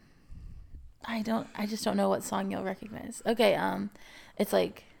see. I just don't know what song you'll recognize. Okay, it's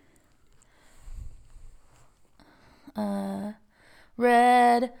like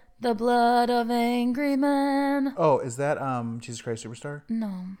Red, the blood of angry men. Oh, is that Jesus Christ Superstar?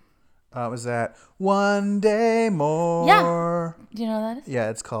 No. Is that One Day More? Do you know what that is? Yeah,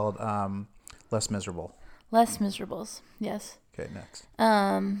 it's called Less Miserable. Less Miserables. Yes. Okay, next.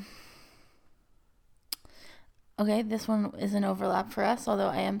 Okay, this one is an overlap for us, although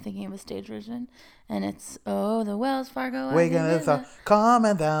I am thinking of a stage version. And it's, oh, the Wells Fargo. Waking the thought,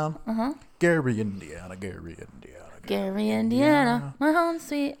 calming down. Uh-huh. Gary, Indiana, Gary, Indiana. Gary, Indiana, my home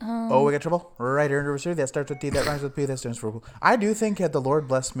sweet home. Oh, we got trouble. Right here in the reserve. That starts with T. That rhymes with P. That stands for. I do think had the Lord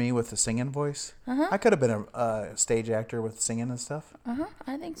blessed me with a singing voice, I could have been a stage actor with singing and stuff.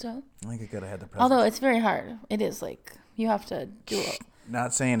 I think so. I think I could have had the presence. Although it's very hard. It is like, you have to do a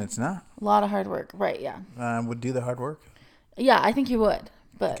Not saying it's not. lot of hard work. Right, yeah. Would do the hard work. Yeah, I think you would.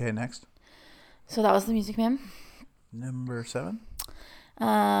 But, Okay, next. so that was the Music Man. Number 7.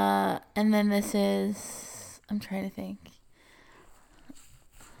 And then this is, I'm trying to think.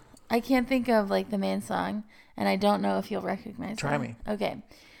 I can't think of like the main song, and I don't know if you'll recognize Try it. me. Okay.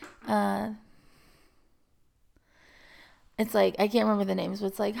 It's like, I can't remember the names, but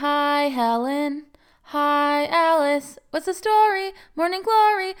it's like, hi, Helen. Hi, Alice. What's the story? Morning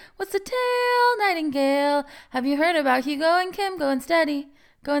Glory. What's the tale? Nightingale. Have you heard about Hugo and Kim going steady?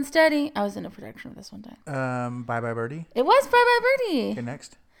 Going steady. I was in a production of this one time. Bye Bye Birdie. It was Bye Bye Birdie. Okay,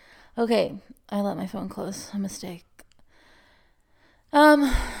 next. Okay, I let my phone close. A mistake.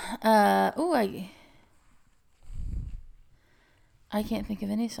 I can't think of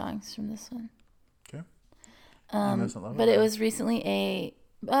any songs from this one. Okay. But it was recently in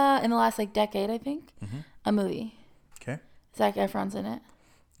the last like decade, I think, a movie. Okay. Zac Efron's in it,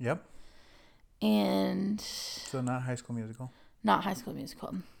 Yep. and So not High School Musical. not High School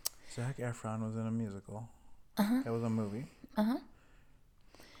Musical. Zac Efron was in a musical. That was a movie.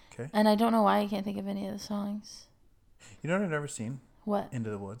 Okay. And I don't know why I can't think of any of the songs. You know what I've never seen? What? Into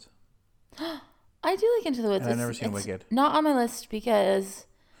the Woods. I do like Into the Woods. And I've never It's seen Wicked. Not on my list because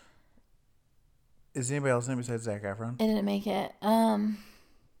Is anybody else in it besides Zac Efron? it didn't make it.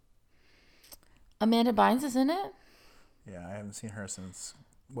 Amanda Bynes is in it. Yeah, I haven't seen her since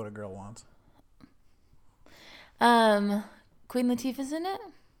What a Girl Wants. Queen Latifah's in it.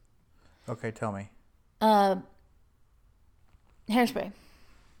 Okay, tell me. Hairspray.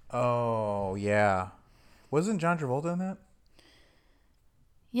 Oh, yeah. Wasn't John Travolta in that?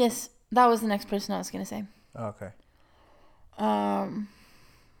 Yes, that was the next person I was gonna say. Oh, okay.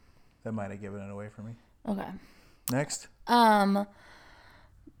 That might have given it away for me. Okay. Next.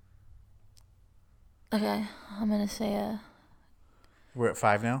 Okay, I'm gonna say We're at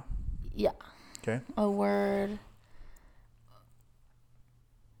 5 now? yeah, Okay. a word.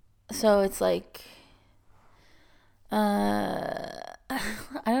 So it's like,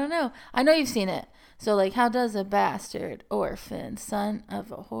 I don't know. I know you've seen it. So, like, how does a bastard orphan, son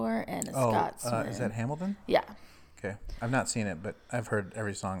of a whore and a Scotsman? Is that Hamilton? Yeah. Okay. I've not seen it, but I've heard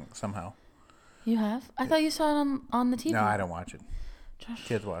every song somehow. You have? I thought you saw it on the TV. No, I don't watch it. Josh,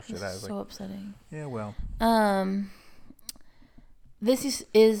 Kids watched it. this I is was so like, upsetting. yeah, well. This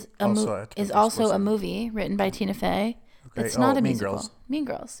is Also, also a explicit. movie written by Tina Fey. Okay. It's not a Mean musical. Girls. Mean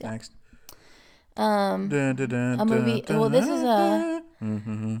Girls. Yeah. Next. A movie. Well, this is a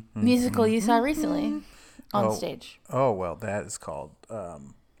musical you saw recently on stage. Oh, well, that is called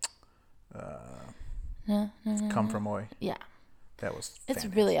Come From Away. Yeah. That was It's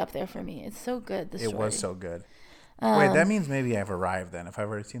fantastic. really up there for me. It's so good. The story. It was so good. Wait, that means maybe I've arrived then. If I've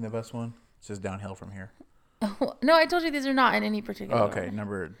already seen the best one, it's just downhill from here. No, I told you these are not in any particular Okay, order.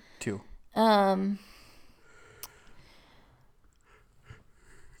 number 2.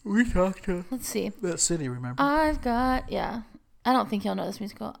 We talked to Let's see. that city, remember? I don't think you'll know this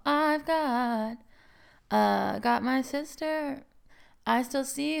musical. I've got my sister. I still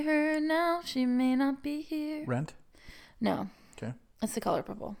see her now. She may not be here. Rent? No, Okay. it's The Color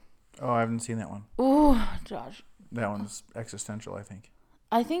Purple. Oh, I haven't seen that one. Ooh, Josh. That one's existential, I think.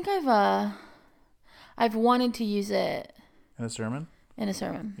 I think I've wanted to use it In a sermon? in a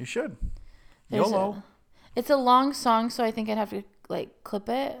sermon. You should. There's YOLO. It's a long song, so I think I'd have to like clip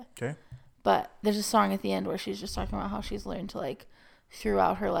it. Okay. But there's a song at the end where she's just talking about how she's learned to like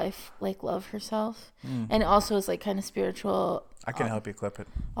throughout her life like love herself, and it also is like kind of spiritual. I can help you clip it.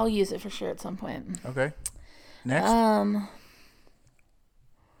 I'll use it for sure at some point. Okay. Next.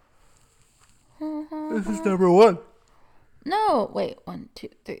 This is number 1. No, wait. 1, 2,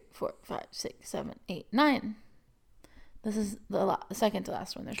 3, 4, 5, 6, 7, 8, 9. This is the second to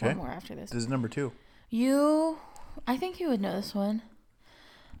last one. There's Okay. one more after this. This is number 2. I think you would know this one.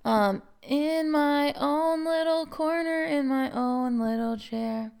 In my own little corner, in my own little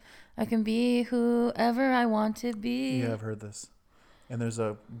chair, I can be whoever I want to be. Yeah, I've heard this. And there's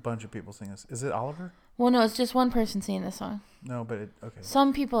a bunch of people singing this. Is it Oliver? Well, no, it's just one person singing this song. No, but okay.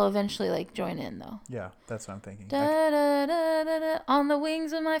 Some people eventually like join in though. Yeah, that's what I'm thinking. Da, da, da, da, da. On the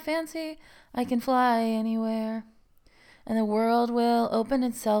wings of my fancy, I can fly anywhere, and the world will open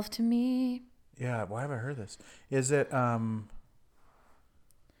itself to me. Yeah, why have I heard this? Is it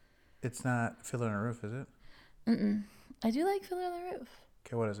it's not Fiddler on a Roof, is it? I do like Fiddler on the Roof.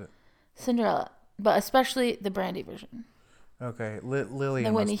 Okay, what is it? Cinderella, but especially the Brandy version. Okay,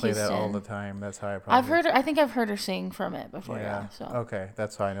 Lillian Whitney must play that all Houston. the time. That's how I probably. I think I've heard her sing from it before. Yeah. So. Okay,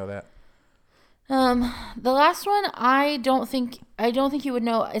 that's how I know that. The last one, I don't think you would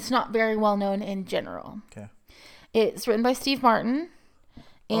know. It's not very well known in general. Okay. It's written by Steve Martin.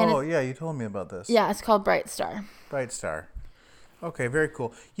 And yeah, you told me about this. yeah, it's called Bright Star. Bright Star. Okay, very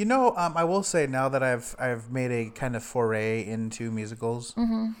cool. You know, I will say now that I've made a kind of foray into musicals,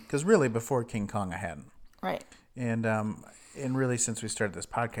 because really before King Kong I hadn't, Right. and really since we started this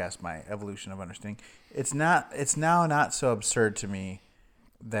podcast, my evolution of understanding, it's now not so absurd to me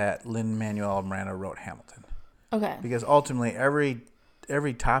that Lin-Manuel Miranda wrote Hamilton, Okay. because ultimately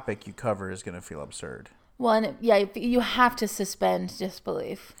every topic you cover is going to feel absurd. Well, and you have to suspend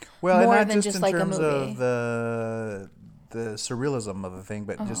disbelief. Well, more and not than just in like terms a movie. of the surrealism of the thing,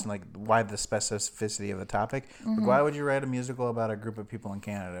 but just like why the specificity of the topic. Like, why would you write a musical about a group of people in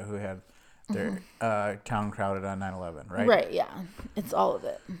Canada who had their town crowded on 9/11, right? Right. Yeah. It's all of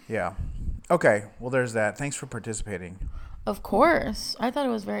it. Yeah. Okay. Well, there's that. Thanks for participating. Of course. I thought it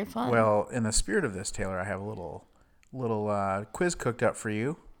was very fun. Well, in the spirit of this, Taylor, I have a little quiz cooked up for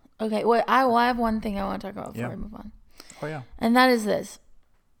you. Okay. Wait. I have one thing I want to talk about before we move on, Oh yeah. and that is this.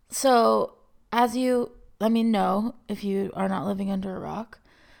 So, as you let me know if you are not living under a rock,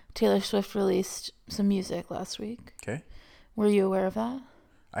 Taylor Swift released some music last week. Okay. Were you aware of that?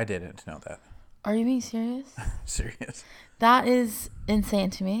 I didn't know that. Are you being serious? Serious. That is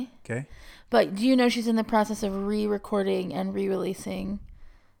insane to me. Okay. But do you know she's in the process of re-recording and re-releasing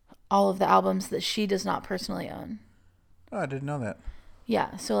all of the albums that she does not personally own? Oh, I didn't know that.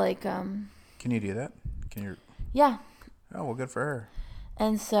 Yeah. So like, Can you do that? Can you? yeah. Oh, well, good for her.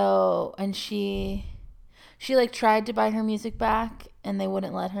 And so, and she like tried to buy her music back and they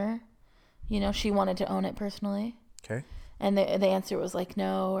wouldn't let her. You know, she wanted to own it personally. Okay. And the answer was like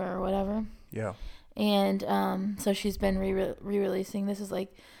no or whatever. Yeah. And so she's been re-releasing. This is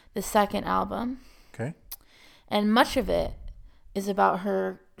like the second album. Okay. And much of it is about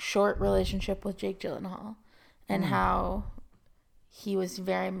her short relationship with Jake Gyllenhaal and how he was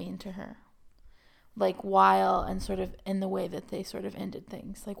very mean to her. Like while and sort of in the way that they sort of ended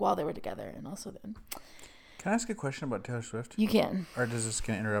things, like while they were together and also then. Can I ask a question about Taylor Swift? You can. Or does this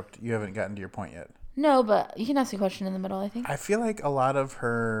going to interrupt? You haven't gotten to your point yet. No, but you can ask a question in the middle, I think. I feel like a lot of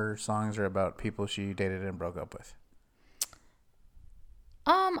her songs are about people she dated and broke up with.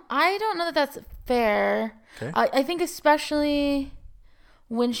 I don't know that that's fair. Okay. I think especially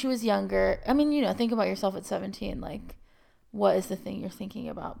when she was younger. I mean, think about yourself at 17. Like, what is the thing you're thinking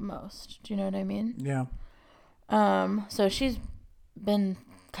about most? Do you know what I mean? Yeah. So she's been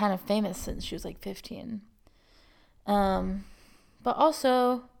kind of famous since she was like 15. But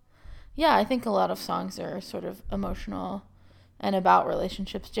also, yeah, I think a lot of songs are sort of emotional and about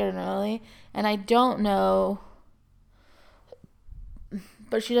relationships generally. And I don't know,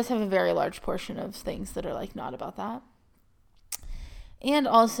 but she does have a very large portion of things that are like not about that. And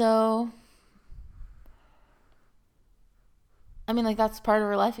also, I mean, like, that's part of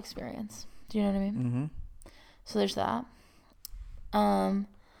her life experience. Do you know what I mean? Mm-hmm. So there's that.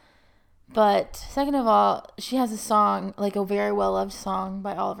 But second of all, she has a song, like a very well-loved song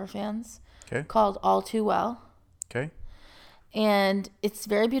by all of her fans, Okay. called All Too Well. Okay. And it's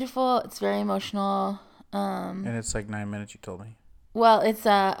very beautiful. It's very emotional. And it's like 9 minutes, you told me. Well, it's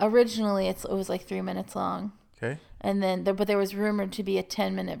originally it was like 3 minutes long. Okay. And then but there was rumored to be a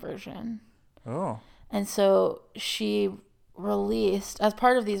 10-minute version. Oh. And so she released, as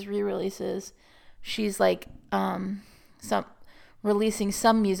part of these re-releases, she's like releasing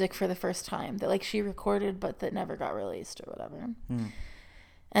some music for the first time that like she recorded but that never got released or whatever.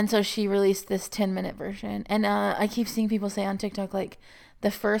 And so she released this 10-minute version. And I keep seeing people say on TikTok, like, the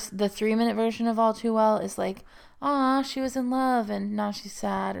 3-minute version of All Too Well is like, ah, she was in love and now she's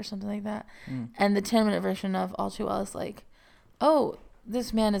sad or something like that. And the 10-minute version of All Too Well is like, oh,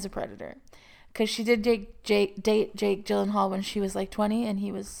 this man is a predator. Because she did date Jake Gyllenhaal when she was like 20 and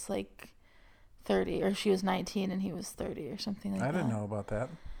he was like 30. Or she was 19 and he was 30 or something like that. I didn't know about that.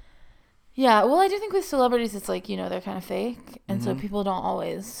 Yeah, well, I do think with celebrities, it's like, they're kind of fake. And so people don't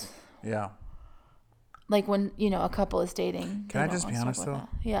always, Yeah. like when, a couple is dating. Can they I don't just be always honest, talk though?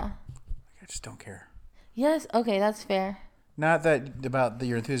 about that. Yeah. I just don't care. Yes, okay, that's fair. Not that about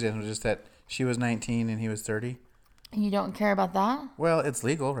your enthusiasm, just that she was 19 and he was 30. And you don't care about that? Well, it's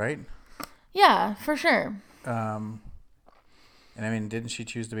legal, right? Yeah, for sure. And I mean, didn't she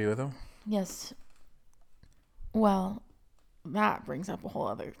choose to be with him? Yes. Well, that brings up a whole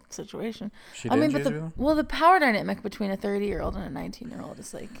other situation. She didn't choose to be with him? the power dynamic between a 30-year-old and a 19-year-old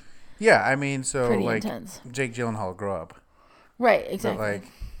is like Yeah, I mean, so pretty like intense. Jake Gyllenhaal grew up. Right, exactly. But like,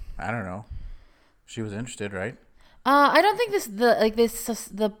 I don't know. She was interested, right? I don't think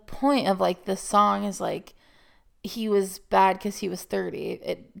the point of like the song is like he was bad because he was 30.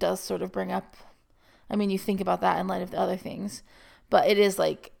 It does sort of bring up, I mean, you think about that in light of the other things, but it is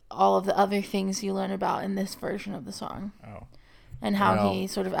like all of the other things you learn about in this version of the song. Oh. And how Well. he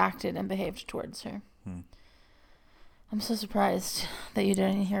sort of acted and behaved towards her. I'm so surprised that you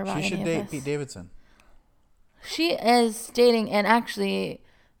didn't hear about She any should of date this. Pete Davidson. She is dating, and actually,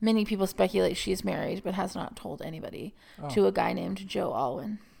 many people speculate she's married, but has not told anybody, to a guy named Joe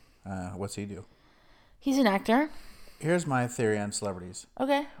Alwyn. What's he do? He's an actor. Here's my theory on celebrities.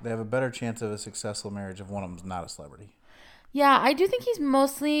 Okay. They have a better chance of a successful marriage if one of them's not a celebrity. Yeah, I do think he's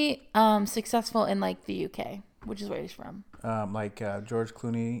mostly successful in like the UK, which is where he's from. George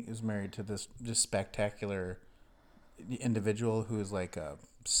Clooney is married to this just spectacular individual who is like a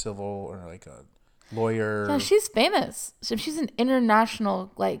civil or like a lawyer. Yeah, she's famous. So she's an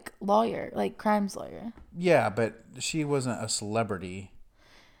international like lawyer, like crimes lawyer. Yeah, but she wasn't a celebrity.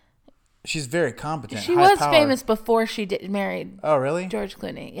 She's very competent. She high was power. famous before she married Oh, really? George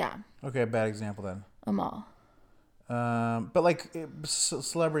Clooney. Yeah, Okay, bad example then. Amal. But like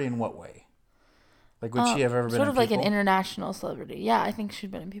celebrity in what way? Like would she have ever been Sort in of like an People? international celebrity. Yeah, I think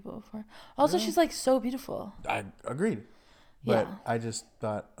she'd been in People before. Also, she's like so beautiful. I agreed. But Yeah. I just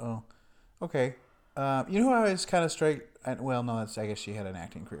thought, oh, okay. You know who I was kind of straight? Well, no, I guess she had an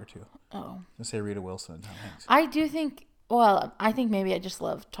acting career too. Oh, Let's say Rita Wilson and Tom Hanks. I do think. Well, I think maybe I just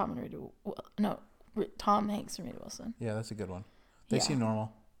love Tom and Rita. No, Tom Hanks and Rita Wilson. Yeah, that's a good one. They Yeah. seem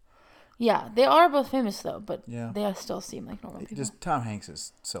normal. Yeah, they are both famous though, but Yeah. they still seem like normal people. Just Tom Hanks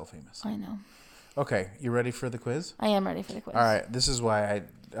is so famous. I know. Okay, you ready for the quiz? I am ready for the quiz. All right, this is why I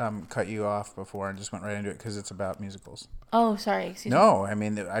cut you off before and just went right into it because it's about musicals. Oh, sorry. Excuse me. No, I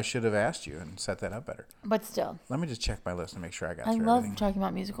mean I should have asked you and set that up better. But still, Let me just check my list and make sure I got I through love everything. talking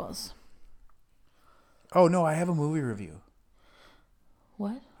about musicals. Oh no, I have a movie review.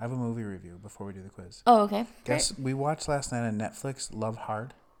 What? I have a movie review before we do the quiz. Oh, okay. Guess we watched last night on Netflix Love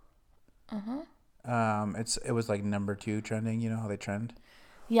Hard. It was like number 2 trending. You know how they trend.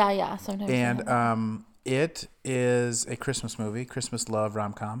 Yeah. Sometimes. I have that. And it is a Christmas movie, Christmas love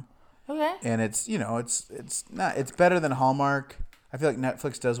rom-com. Okay. And it's, it's not, it's better than Hallmark. I feel like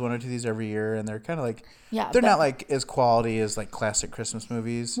Netflix does one or two of these every year, and they're kind of like, Yeah, they're but- not like as quality as like classic Christmas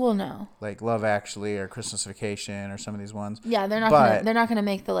movies, Well, no. like Love Actually or Christmas Vacation or some of these ones. Yeah, they're not But gonna they're not gonna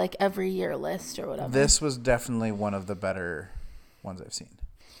make the like every year list or whatever. This was definitely one of the better ones I've seen.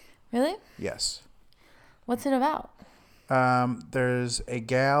 Really? Yes. What's it about? There's a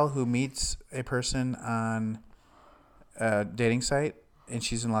gal who meets a person on a dating site, and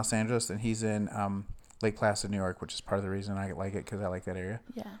she's in Los Angeles, and he's in Lake Placid, New York, which is part of the reason I like it, because I like that area.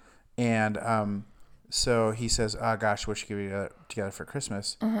 Yeah. And so he says, "Oh gosh, we should get together for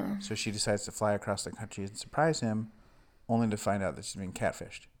Christmas." Uh-huh. So she decides to fly across the country and surprise him, only to find out that she's being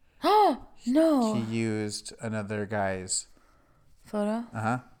catfished. Oh no. He used another guy's. Photo.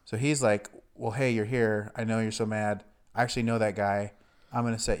 So he's like, "Well, hey, you're here. I know you're so mad. I actually know that guy. I'm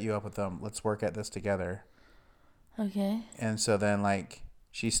gonna set you up with him. Let's work at this together." Okay. And so then, like,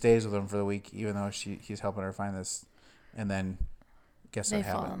 she stays with him for the week, even though he's helping her find this. And then, guess They what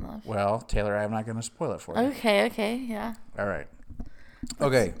fall happened? in love. Well, Taylor, I'm not gonna spoil it for you. Okay. Yeah. All right.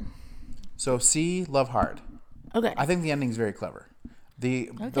 Okay. So C, Love Hard. Okay. I think the ending's very clever.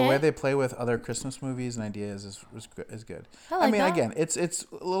 The Okay. way they play with other Christmas movies and ideas is good. I like mean, that. again, it's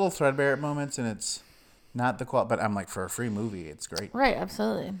a little threadbare at moments, and it's not the quality. But I'm like, for a free movie, it's great. Right.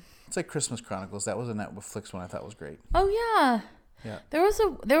 Absolutely. It's like Christmas Chronicles. That was a Netflix one I thought was great. Oh yeah. Yeah. There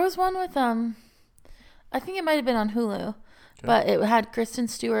was one with I think it might have been on Hulu, but it had Kristen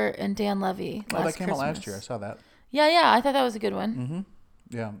Stewart and Dan Levy. Oh, that came out last year. I saw that. Yeah. I thought that was a good one. Mm-hmm.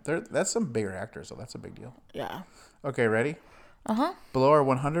 Yeah, that's some bigger actors, so that's a big deal. Yeah. Okay, ready? Below are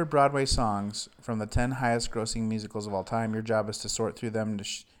 100 Broadway songs from the 10 highest grossing musicals of all time. Your job is to sort through them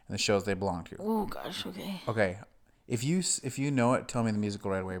and the shows they belong to. Oh gosh. Okay. Okay, if you know it, tell me the musical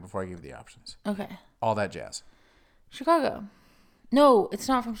right away before I give you the options. Okay. All That Jazz. Chicago. No, it's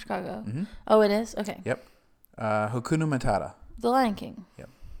not from Chicago. Mm-hmm. Oh, it is? Okay. Yep. Hakuna Matata. The Lion King. Yep.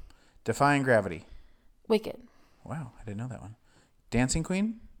 Defying Gravity. Wicked. Wow, I didn't know that one. Dancing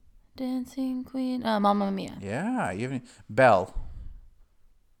Queen. Dancing Queen. Mamma Mia. Yeah, you haven't. Belle.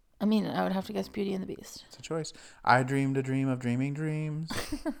 I mean, I would have to guess Beauty and the Beast. It's a choice. I dreamed a dream of dreaming dreams.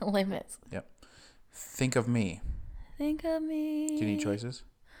 Les Mis. Yep. Think of Me. Think of me. Do you need choices?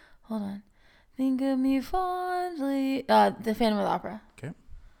 Hold on. Think of me fondly. The Phantom of the Opera. Okay.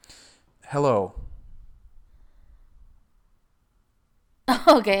 Hello.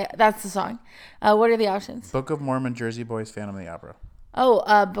 Okay, that's the song. What are the options? Book of Mormon, Jersey Boys, Phantom of the Opera.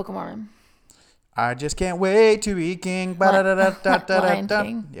 Oh, Book of Mormon. I just can't wait to be king. Lion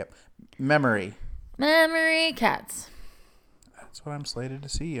King. Yep. Memory. Memory. Cats. That's what I'm slated to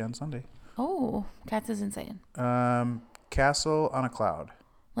see on Sunday. Oh, Cats is insane. Castle on a Cloud.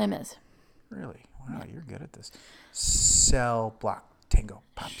 Les Mis. Really? Wow, you're good at this. Cell Block Tango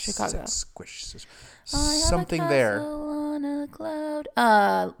Pop Chicago. Squish. I have a Something there. castle on a cloud.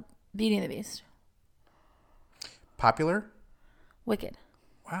 Beauty and the Beast. Popular? Wicked.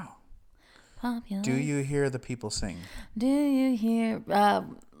 Wow. Popular. Do you hear the people sing? Do you hear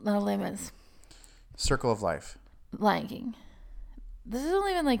Les Mis? Circle of Life. Lion King. This has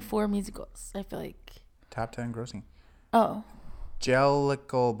only been like 4 musicals. I feel like. Top 10 grossing. Oh.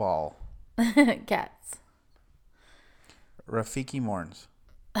 Jellicle Ball. Cats. Rafiki Morns.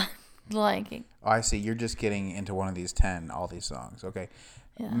 The Lion King. Oh, I see. You're just getting into one of these 10, all these songs. Okay.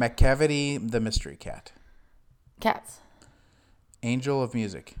 Yeah. McCavity the Mystery Cat. Cats. Angel of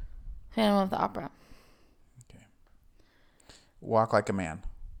Music. Phantom of the Opera. Okay. Walk Like a Man.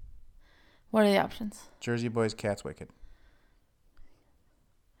 What are the options? Jersey Boys, Cats, Wicked.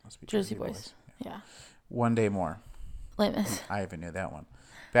 Must be Jersey Boys. Yeah. One Day More. Les Mis. I even knew that one.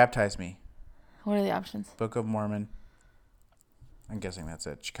 Baptize Me. What are the options? Book of Mormon. I'm guessing that's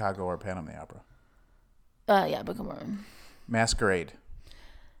it. Chicago or Phantom of the Opera. Yeah, Book of Mormon. Masquerade.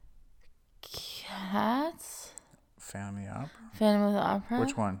 Cats. Phantom of the Opera. Phantom of the Opera.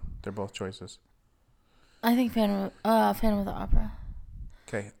 Which one? They're both choices. I think Phantom of the Opera.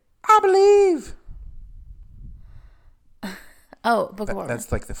 Okay. I believe. Oh, Book of Mormon.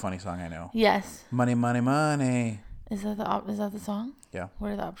 That's like the funny song I know. Yes. Money, money, money. Is that the song? Yeah.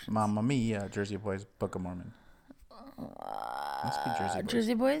 What are the options? Mamma Mia, Jersey Boys, Book of Mormon. Must be Jersey Boys.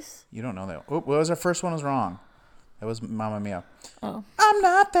 Jersey Boys. You don't know that. Oh, what was our first one? Was wrong. That was Mamma Mia. Oh. I'm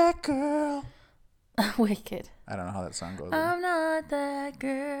not that girl. Wicked. I don't know how that song goes. I'm not that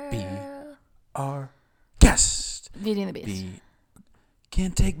girl. Our guest. Beauty and the Beast.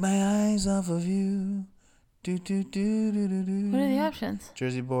 Can't take my eyes off of you. Do, do, do, do, do, do. What are the options?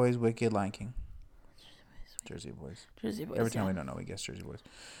 Jersey Boys, Wicked, Lion King. Jersey Boys. Jersey Boys. Every time yeah. we don't know, we guess Jersey Boys.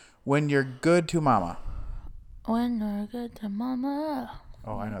 When You're Good to Mama. When you're good to mama.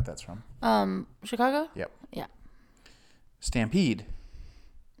 Oh, I know what that's from. Chicago? Yep. Yeah. Stampede.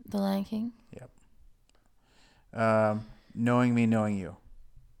 The Lion King. Knowing Me, Knowing You.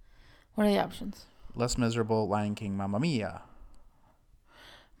 What are the options? Less Miserable, Lion King, Mamma Mia.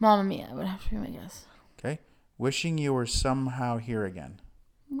 Mamma Mia would have to be my guess. Okay. Wishing You Were Somehow Here Again.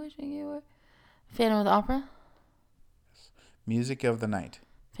 Wishing you were. Phantom of the Opera. Music of the Night.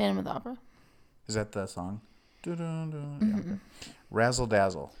 Phantom of the Opera. Is that the song? Yeah, okay. Razzle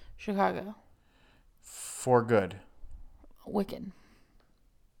Dazzle. Chicago. For Good. Wicked.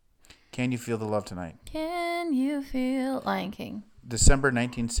 Can You Feel the Love Tonight? Can you feel Lion King? December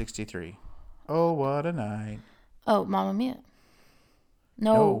 1963. Oh, what a night. Oh, Mamma Mia.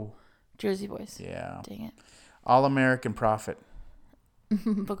 No. Jersey Boys. Yeah. Dang it. All American Prophet.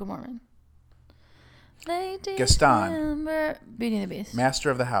 Book of Mormon. Lady Gaston. December. Beauty and the Beast. Master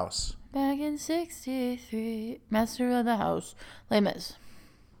of the House. Back in 63. Master of the House. Les Mis.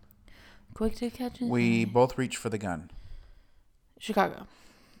 Quick to catch his We eye. Both Reach for the Gun. Chicago.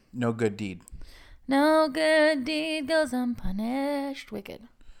 No Good Deed. No good deed goes unpunished. Wicked.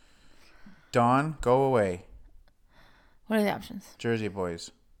 Dawn, Go Away. What are the options? Jersey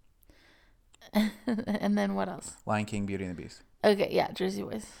Boys. And then what else? Lion King, Beauty and the Beast. Okay, yeah, Jersey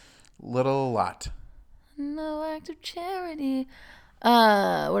Boys. Little Lot. No act of charity. What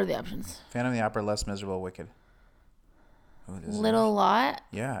are the options? Phantom of the Opera, Less Miserable, Wicked. Ooh, this is Little Lot.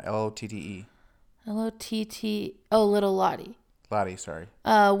 Yeah, Lotte. L-O-T-T. Oh, Little Lottie. Lottie, sorry.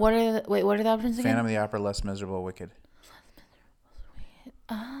 What are the options again? Phantom of the Opera, Less Miserable, Wicked.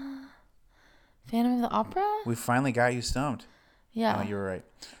 Phantom of the Opera? We finally got you stumped. Yeah. Oh, you were right.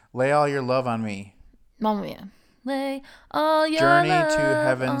 Lay All Your Love on Me. Mamma Mia. Lay all your Journey to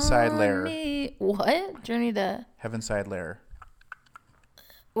love Heavenside on Lair. me. What? Journey to... Heavenside Lair.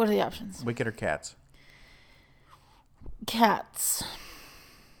 What are the options? Wicked or Cats? Cats.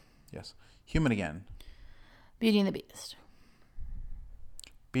 Yes. Human Again. Beauty and the Beast.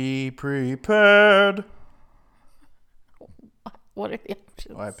 Be prepared. What are the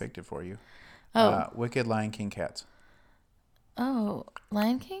options? Oh, I picked it for you. Oh. Wicked, Lion King, Cats. Oh,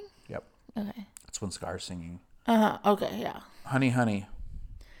 Lion King? Yep. Okay. That's when Scar's singing. Okay, yeah. Honey, Honey.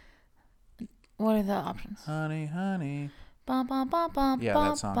 What are the options? Honey, Honey. Bum, bum, bum, bum, Yeah, bum,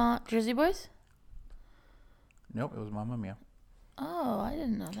 that song. bum. Jersey Boys? Nope, it was Mamma Mia. Oh, I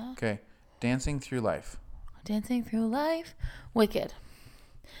didn't know that. Okay. Dancing Through Life. Dancing Through Life. Wicked.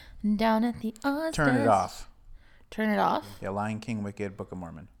 Down at the Oscars. Turn It Off. Turn It Off? Yeah, Lion King, Wicked, Book of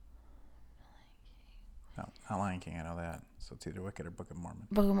Mormon. No, not Lion King, I know that. So it's either Wicked or Book of Mormon.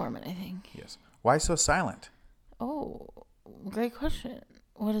 Book of Mormon, I think. Yes. Why So Silent? Oh, great question.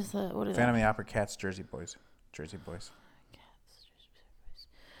 What is Phantom of the Opera, Cats, Jersey Boys. Jersey Boys.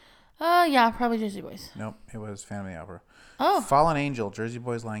 Yeah, probably Jersey Boys. Nope, it was Phantom of the Opera. Oh. Fallen Angel, Jersey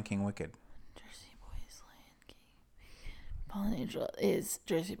Boys, Lion King, Wicked. Jersey Boys, Lion King. Fallen Angel is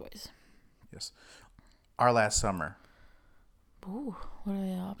Jersey Boys. Yes. Our Last Summer. Ooh, what are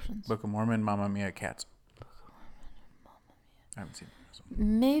the options? Book of Mormon, Mamma Mia, Cats. I haven't seen this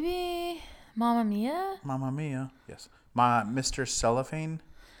one. Maybe Mamma Mia? Mamma Mia. Yes. Mr. Cellophane.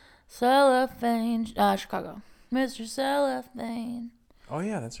 Cellophane. Chicago. Mr. Cellophane. Oh,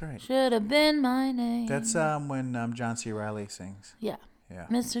 yeah, that's right. Should have been my name. That's when John C. Reilly sings. Yeah. Yeah.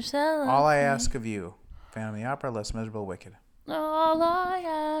 Mr. Cellophane. All I Ask of You. Phantom of the Opera, Less Miserable, Wicked. All I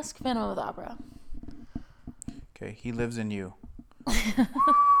ask. Phantom of the Opera. Okay. He Lives in You.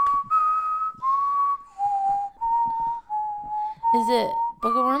 Is it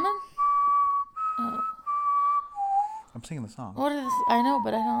Book of Mormon? Oh. I'm singing the song. What is? I know,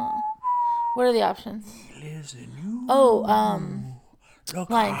 but I don't. What are the options? He lives in you. Oh, Look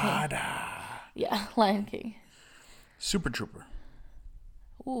Lion King. harder. Yeah, Lion King. Super Trooper.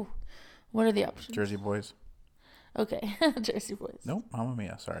 Ooh. What are the options? Jersey Boys. Okay. Jersey Boys. Nope. Mamma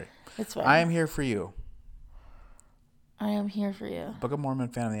Mia. Sorry. It's fine. I Am Here for You. I am here for you. Book of Mormon,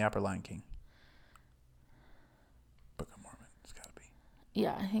 Phantom of the Opera, Lion King. Book of Mormon. It's got to be.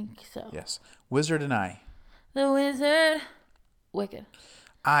 Yeah, I think so. Yes. Wizard and I. The Wizard. Wicked.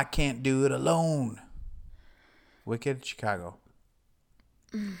 I Can't Do It Alone. Wicked, Chicago.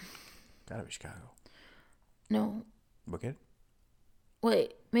 Gotta be Chicago. No. Wicked?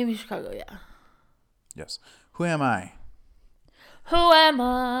 Wait. Maybe Chicago, yeah. Yes. Who Am I? Who am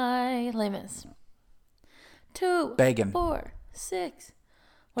I? Les Mis. 2, Baggin. 4, 6.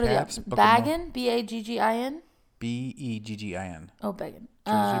 What are the Caps, options? Book of Baggin? Baggin? Beggin. Oh, Baggin.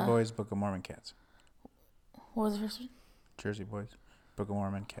 Jersey Boys, Book of Mormon, Cats. What was the first one? Jersey Boys, Book of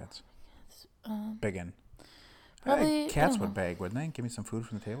Mormon, Cats. Beggin. Probably. I Cats don't would know. beg, wouldn't they? Give me some food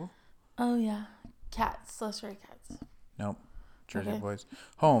from the table? Oh, yeah. Cats. Let's try Cats. Nope. Jersey Okay. Boys.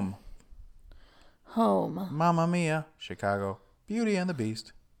 Home. Home. Mamma Mia, Chicago. Beauty and the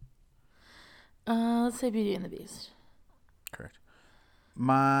Beast. Let's say Beauty and the Beast. Correct.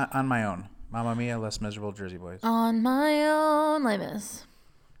 On My Own. Mamma Mia, Les Miserable, Jersey Boys. On My Own, Les Mis.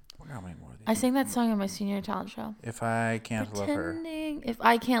 Wonder how many more of these. I sang that song in my senior talent show. If I Can't Love Her. Pretending. If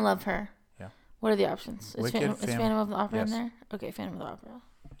I Can't Love Her. Yeah. What are the options? Is Wicked, Phantom of the Opera yes. in there? Okay, Phantom of the Opera.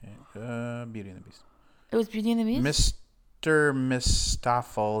 Beauty and the Beast. It was Beauty and the Beast? Mr.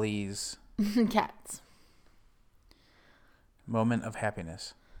 Mistopheles. Cats. Moment of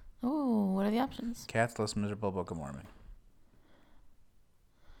Happiness. Oh, what are the options? Cats, Les Miserable, Book of Mormon.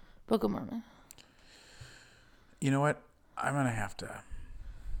 Book of Mormon. You know what? I'm going to have to.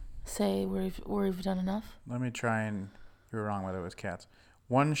 Say we've done enough. Let me try and. You were wrong whether it was Cats.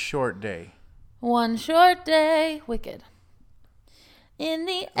 One Short Day. One Short Day. Wicked. In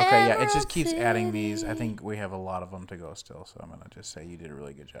the Okay, yeah, it Emerald just keeps adding City. these. I think we have a lot of them to go still, so I'm going to just say you did a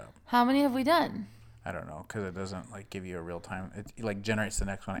really good job. How many have we done? I don't know, because it doesn't like give you a real time. It like generates the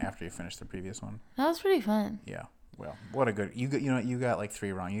next one after you finish the previous one. That was pretty fun. Yeah. Well, what a good. You got like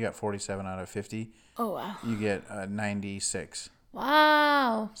 3 wrong. You got 47 out of 50. Oh, wow. You get 96.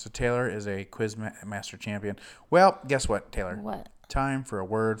 Wow. So Taylor is a quiz master champion. Well, guess what, Taylor? What? Time for a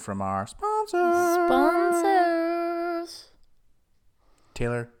word from our sponsor. Sponsors.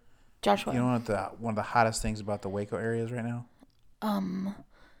 Taylor, Joshua. you know what one of the hottest things about the Waco area is right now?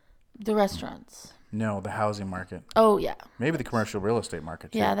 The restaurants. No, the housing market. Oh, yeah. Maybe the commercial real estate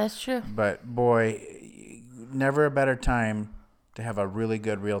market too. Yeah, that's true. But boy, never a better time to have a really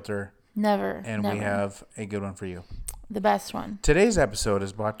good realtor, Never. and never. we have a good one for you. The best one. Today's episode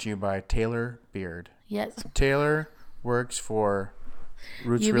is brought to you by Taylor Beard. Yes. Taylor works for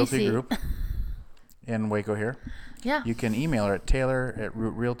Roots UBC. Realty Group in Waco here. Yeah. You can email her at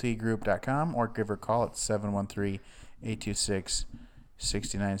taylor@rootrealtygroup.com or give her a call at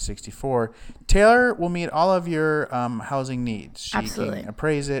 713-826-6964. Taylor will meet all of your housing needs. She Absolutely. can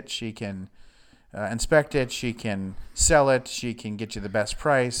appraise it. She can inspect it. She can sell it. She can get you the best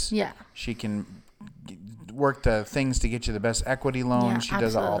price. Yeah. She can work the things to get you the best equity loan. Yeah, She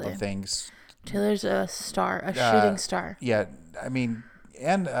does all the absolutely. things. Taylor's a star, a shooting star. Yeah, I mean,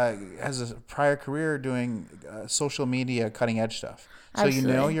 and has a prior career doing social media cutting edge stuff. So you know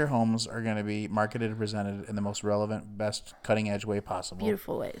Absolutely. your homes are going to be marketed and presented in the most relevant, best cutting edge way possible.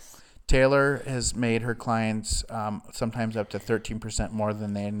 Beautiful ways. Taylor has made her clients sometimes up to 13% more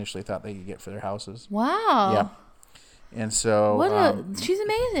than they initially thought they could get for their houses. Wow. Yeah. And so She's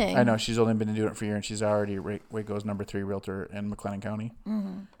amazing. I know she's only been doing it for a year, and she's already Waco's number 3 realtor in McLennan County.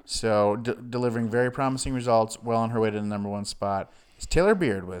 Mm-hmm. So delivering very promising results, well on her way to the number 1 spot. It's Taylor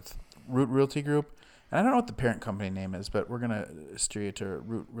Beard with Root Realty Group. And I don't know what the parent company name is, but we're going to steer you to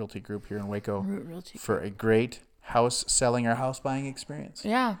Root Realty Group here in Waco Root Realty. for a great house selling or house buying experience.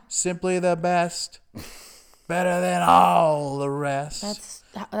 Yeah. Simply the best, better than all the rest.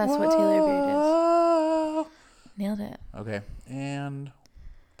 That's what Taylor Beard is. Whoa. Nailed it. Okay, and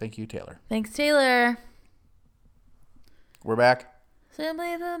thank you, Taylor. Thanks, Taylor. We're back.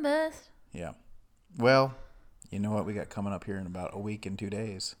 Simply the best. Yeah. Well, you know what we got coming up here in about a week and 2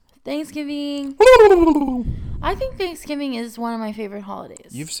 days. Thanksgiving. I think Thanksgiving is one of my favorite holidays.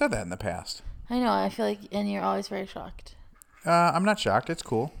 You've said that in the past. I know. I feel like, and you're always very shocked. I'm not shocked. It's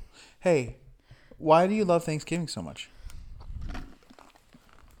cool. Hey, why do you love Thanksgiving so much?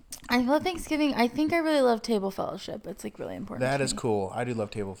 I love Thanksgiving. I think I really love table fellowship. It's like really important. That to is me. cool. I do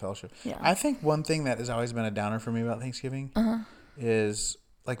love table fellowship. Yeah. I think one thing that has always been a downer for me about Thanksgiving is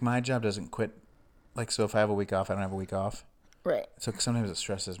like my job doesn't quit. Like, so if I have a week off, I don't have a week off. Right. So sometimes it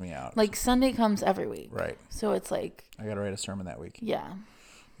stresses me out. Like Sunday comes every week. Right. So it's like, I got to write a sermon that week. yeah.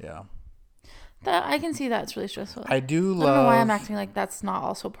 Yeah. That I can see that's really stressful. I do love. I don't know why I'm acting like that's not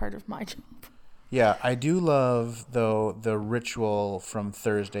also part of my job. Yeah, I do love though the ritual from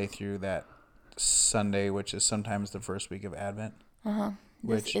Thursday through that Sunday, which is sometimes the first week of Advent.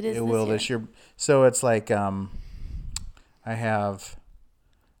 Which it is it will this year. So it's like I have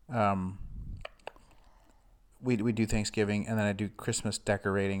we do Thanksgiving, and then I do Christmas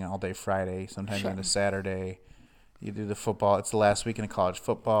decorating all day Friday, sometimes Sure. into Saturday. You do the football. It's the last weekend of college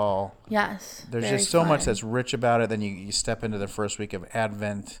football. Yes. There's very just so much fun. that's rich about it. Then you step into the first week of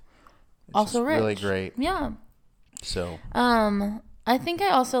Advent. It's also just rich. really great. Yeah. So I think I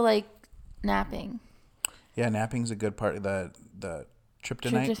also like napping. yeah, napping's a good part of the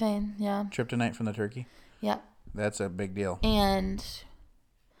tryptophan. Tryptophan. Yeah. Tryptonite from the turkey. Yeah. That's a big deal. And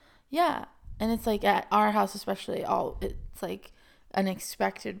yeah, and it's like at our house especially, it's like an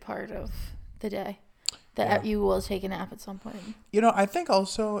expected part of the day that Yeah. you will take a nap at some point. You know, I think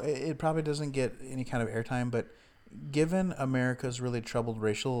also it probably doesn't get any kind of airtime, but given America's really troubled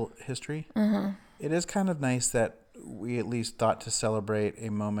racial history, it is kind of nice that we at least thought to celebrate a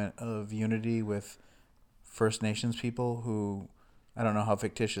moment of unity with First Nations people who, I don't know how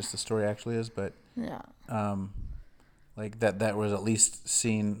fictitious the story actually is, but Yeah. like that was at least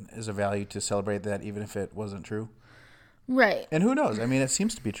seen as a value to celebrate that, even if it wasn't true. Right. And who knows? I mean, it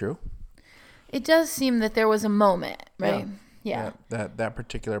seems to be true. It does seem that there was a moment, right? Yeah. That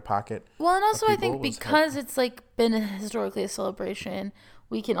particular pocket. Well, and also I people think was because it's like been historically a celebration,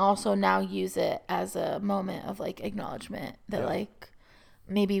 we can also now use it as a moment of like acknowledgement that like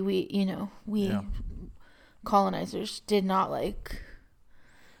maybe we colonizers did not like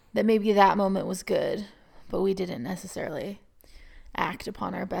that. Maybe that moment was good, but we didn't necessarily act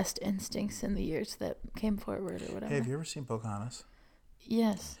upon our best instincts in the years that came forward or whatever. Hey, have you ever seen Pocahontas?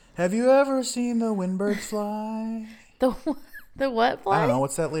 Yes. Have you ever seen the windbirds fly? The what fly? I don't know.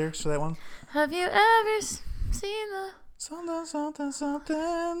 What's that lyrics for that one? Have you ever seen the... Something, something,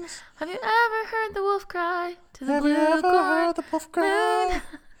 somethings. Have you ever heard the wolf cry to the Have blue you ever corn heard the wolf cry? moon?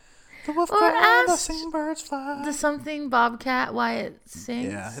 The wolf Or cry, the asked singing birds fly. The something Bobcat Wyatt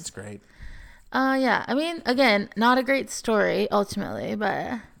sings. Yeah, it's great. Yeah. I mean, again, not a great story ultimately,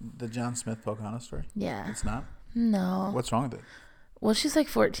 but The John Smith Pocahontas story? yeah. It's not? No. What's wrong with it? Well, she's like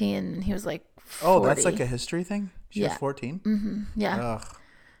 14 and he was like 40. Oh, that's like a history thing? She was Yeah. 14? Yeah. Ugh.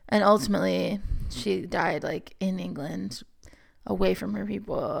 And ultimately, she died like in England, away from her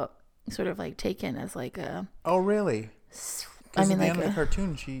people, sort of like taken as like a. Oh, really? I mean, at the like end of the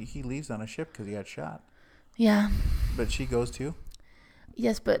cartoon, he leaves on a ship because he got shot. yeah. But she goes too?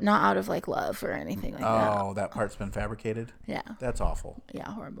 Yes, but not out of like love or anything like that. Oh, that part's been fabricated? Yeah. That's awful.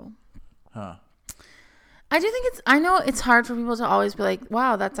 Yeah. Horrible. Huh. I do think I know it's hard for people to always be like,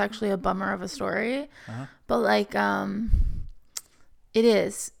 wow, that's actually a bummer of a story. But like, it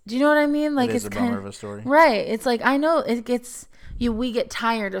is. Do you know what I mean? Like, It is it's a kind bummer of a story. right. It's like, I know it gets we get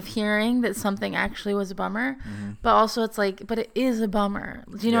tired of hearing that something actually was a bummer, but also it's like, but it is a bummer.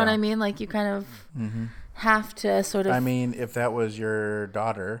 Do you know what Yeah. I mean? Like, you kind of have to sort of. I mean, if that was your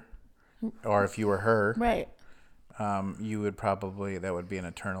daughter, or if you were her, right. you would probably, that would be an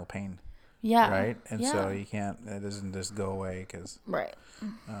eternal pain, Yeah. right? And yeah. so you can't, it doesn't just go away because, Right.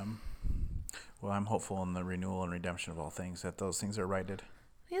 well, I'm hopeful in the renewal and redemption of all things that those things are righted.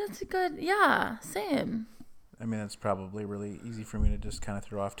 Yeah, that's a good. Yeah. Same. I mean, it's probably really easy for me to just kind of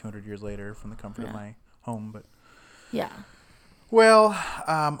throw off 200 years later from the comfort of my home, but. Yeah. Well,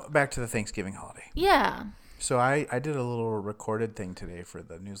 back to the Thanksgiving holiday. Yeah. So I did a little recorded thing today for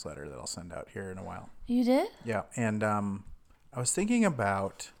the newsletter that I'll send out here in a while. You did? Yeah, and I was thinking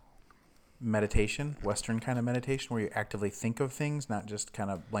about meditation, Western kind of meditation, where you actively think of things, not just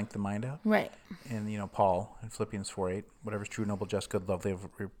kind of blank the mind out. Right. And, Paul in Philippians 4:8, whatever's true, noble, just, good, lovely, of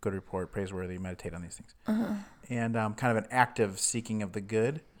good report, praiseworthy, meditate on these things. And kind of an active seeking of the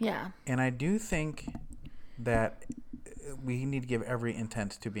good. Yeah. And I do think that we need to give every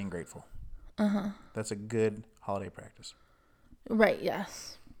intent to being grateful. That's a good holiday practice. Right.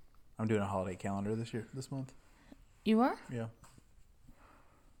 Yes. I'm doing a holiday calendar this month. You are? Yeah.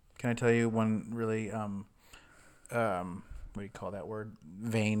 Can I tell you one really, what do you call that word?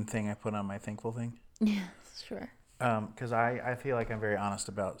 Vain thing I put on my thankful thing? Yeah. Sure. Because I feel like I'm very honest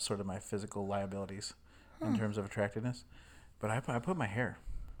about sort of my physical liabilities in terms of attractiveness. But I put my hair.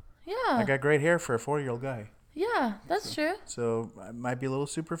 Yeah. I got great hair for a 4-year-old guy. Yeah, that's true. So it might be a little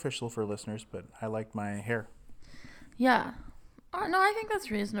superficial for listeners, but I like my hair. Yeah. No, I think that's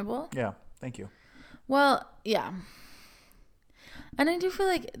reasonable. Yeah. Thank you. Well, yeah. And I do feel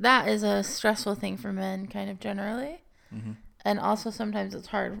like that is a stressful thing for men, kind of generally. And also sometimes it's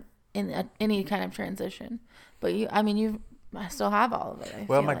hard in any kind of transition. But you still have all of it. I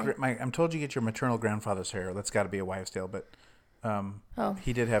Well, feel like. I'm told you get your maternal grandfather's hair. That's got to be a wives' tale, but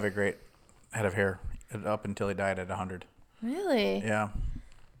he did have a great head of hair up until he died at 100. Really? Yeah.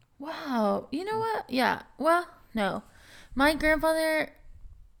 Wow. You know what? Yeah. Well, no. My grandfather,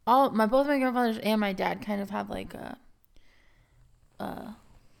 both my grandfathers and my dad kind of have like a,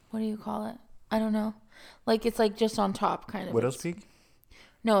 what do you call it? I don't know. Like it's like just on top kind of. Widow's peak?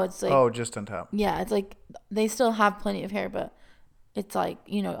 No, it's like. Just on top. Yeah, it's like they still have plenty of hair, but it's like,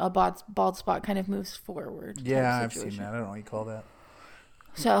 a bald spot kind of moves forward. type Yeah, I've seen situation. that. I don't know what you call that.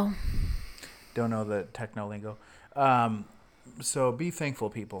 So. Don't know the techno lingo. So be thankful,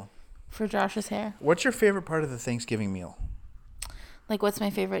 people. For Josh's hair. What's your favorite part of the Thanksgiving meal? Like, what's my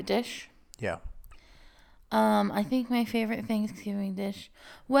favorite dish? Yeah. I think my favorite Thanksgiving dish.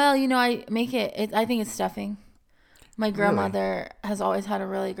 Well, I make it. I think it's stuffing. My grandmother has always had a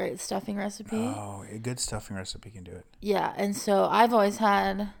really great stuffing recipe. Oh, a good stuffing recipe can do it. Yeah, and so I've always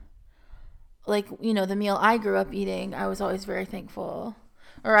had like, you know, the meal I grew up eating, I was always very thankful,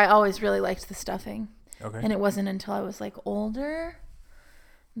 or I always really liked the stuffing. Okay. And it wasn't until I was like older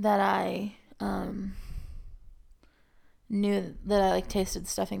that I knew that I like tasted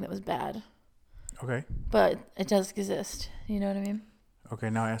stuffing that was bad. Okay. But it does exist. You know what I mean? Okay,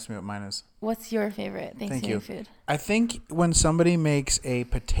 now ask me what mine is. What's your favorite Thanksgiving food? I think when somebody makes a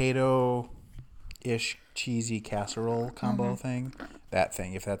potato-ish cheesy casserole combo thing, that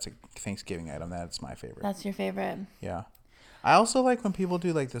thing, if that's a Thanksgiving item, that's my favorite. That's your favorite. Yeah. I also like when people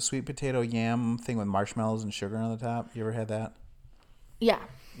do like the sweet potato yam thing with marshmallows and sugar on the top. You ever had that? Yeah.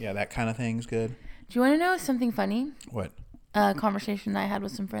 Yeah, that kind of thing's good. Do you want to know something funny? What? A conversation I had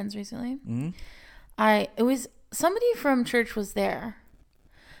with some friends recently. Mm-hmm. It was somebody from church was there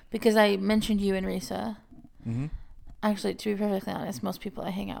because I mentioned you and Risa. Mm-hmm. Actually, to be perfectly honest, most people I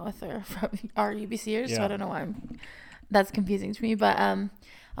hang out with are from our UBCers, so Yeah. I don't know why that's confusing to me. But I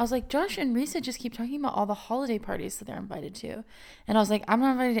was like, Josh and Risa just keep talking about all the holiday parties that they're invited to, and I was like, I'm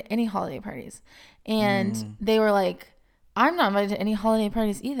not invited to any holiday parties, and they were like, I'm not invited to any holiday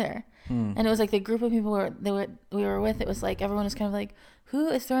parties either. And it was like the group of people we were with. It was like everyone was kind of like, who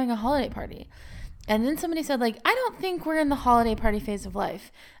is throwing a holiday party? And then somebody said, like, I don't think we're in the holiday party phase of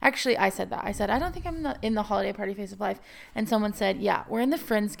life. Actually, I said that. I said, I don't think I'm in the holiday party phase of life. And someone said, yeah, we're in the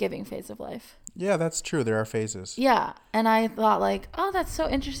Friendsgiving phase of life. Yeah, that's true. There are phases. Yeah. And I thought, like, oh, that's so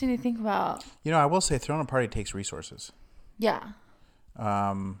interesting to think about. You know, I will say throwing a party takes resources. Yeah.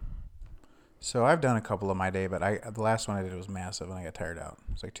 So I've done a couple of my day, but the last one I did was massive and I got tired out.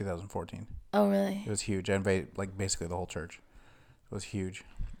 It was like 2014. Oh, really? It was huge. I invited like basically the whole church. It was huge.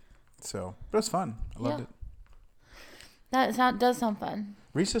 So, but it was fun. I loved it. That does sound fun.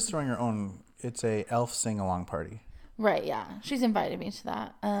 Risa's throwing her own. It's a elf sing-along party. Right, yeah. She's invited me to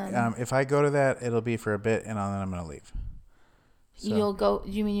that. If I go to that, it'll be for a bit, and then I'm going to leave. So. You'll go.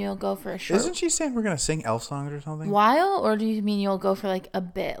 You mean you'll go for a short Isn't she saying we're going to sing elf songs or something? while, or do you mean you'll go for like a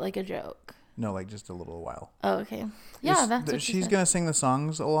bit, like a joke? No, like just a little while. Oh, okay. Yeah, that's what she she's said. going to sing the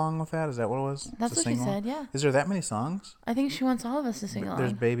songs along with that? Is that what it was? That's what she said, yeah. Is there that many songs? I think she wants all of us to sing along.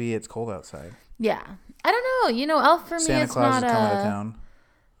 There's Baby, It's Cold Outside. Yeah. I don't know. You know, Elf for me Santa is Claus not is Coming to a Town.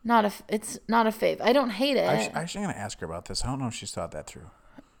 it's not a fave. I don't hate it. I actually going to ask her about this. I don't know if she's thought that through.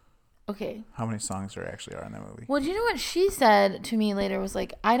 Okay. How many songs there actually are in that movie? Well, do you know what she said to me later was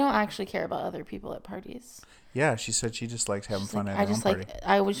like, I don't actually care about other people at parties. Yeah, she said she just likes having She's fun like, at I her own just party. like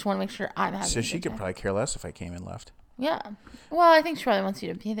I just want to make sure I'm having So a she good could time. probably care less if I came and left. Yeah. Well, I think she probably wants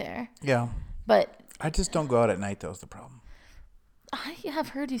you to be there. Yeah. But I just don't go out at night, though, is the problem. I have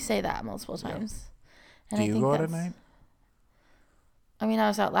heard you say that multiple times. And Do I you think go out at that's- night? I mean, I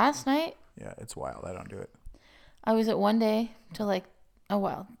was out last night. Yeah, it's wild. I don't do it. I was at one day till like, oh,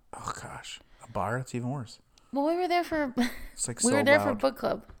 wow. Oh, gosh. A bar? It's even worse. Well, we were there for, It's like we so were there for loud. book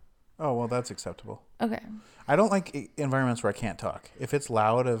club. Oh, well, that's acceptable. Okay. I don't like environments where I can't talk. If it's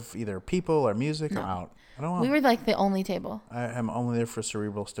loud of either people or music, I'm out. I don't want. We were like the only table. I am only there for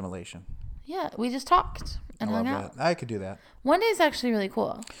cerebral stimulation. Yeah, we just talked and I hung love out. that. I could do that. One day is actually really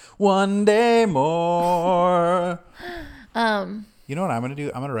cool. One day more. Um, You know what I'm going to do?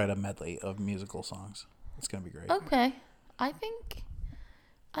 I'm going to write a medley of musical songs. It's going to be great. okay.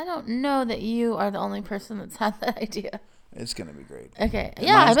 I don't know that you are the only person that's had that idea. It's going to be great. Okay. And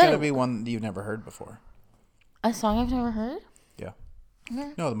Yeah, I mine's bet going to be one you've never heard before. a song I've never heard. Yeah.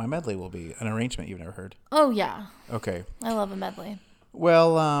 Okay. No, my medley will be an arrangement you've never heard. Oh yeah, Okay. I love a medley.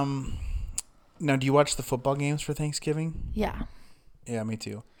 Well, now do you watch the football games for Thanksgiving? Yeah. Yeah, me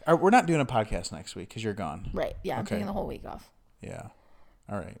too. We're not doing a podcast next week because you're gone. Right. Yeah. I'm Okay. taking the whole week off. Yeah.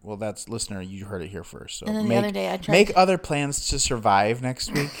 All right. Well, that's listener. You heard it here first. So And then the other day I tried make to- other plans to survive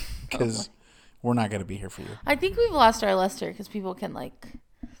next week because we're not going to be here for you. I think we've lost our luster because people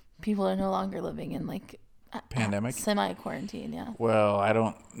are no longer living in like Pandemic? semi-quarantine. Yeah. Well, I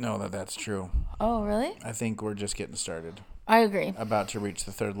don't know that that's true. Oh really? I think we're just getting started. I agree. About to reach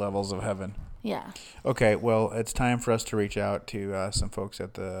the third levels of heaven. Yeah. Okay. Well, it's time for us to reach out to some folks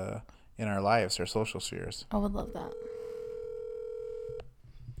in our lives, our social spheres. I would love that.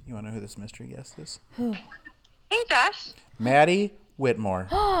 You want to know who this mystery guest is? Who? Hey, Josh. Maddie Whitmore.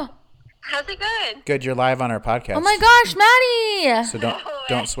 How's it going? Good. You're live on our podcast. Oh my gosh, Maddie! So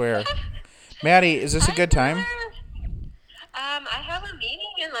don't swear. Maddie, is this a good time? I have a meeting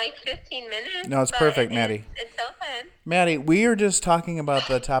in like 15 minutes. No, it's but perfect, Maddie. It's open. Maddie, we are just talking about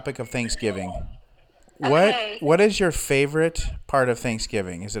the topic of Thanksgiving. Okay. What is your favorite part of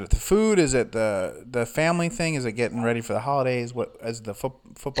Thanksgiving? Is it the food? Is it the family thing? Is it getting ready for the holidays? What is the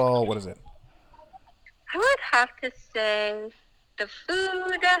football? What is it? I would have to say the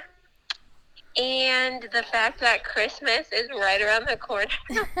food. and the fact that Christmas is right around the corner.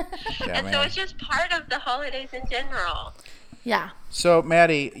 Yeah, And so man. it's just part of the holidays in general. Yeah. So,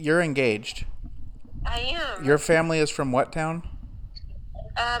 Maddie, you're engaged. I am. Your family is from what town?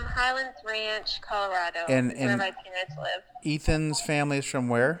 Highlands Ranch, Colorado, And- is where and- my parents live. Ethan's family is from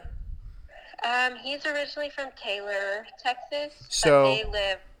where? He's originally from Taylor, Texas, So- but they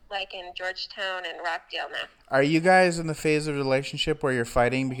live like in Georgetown and Rockdale now. Are you guys in the phase of the relationship where you're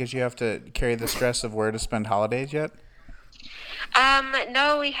fighting because you have to carry the stress of where to spend holidays yet?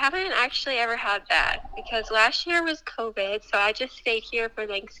 No, we haven't actually ever had that because last year was COVID, so I just stayed here for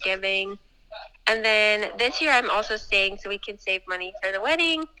Thanksgiving. And then this year I'm also staying so we can save money for the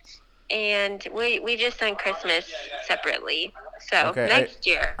wedding. And we just done Christmas separately. So Okay, next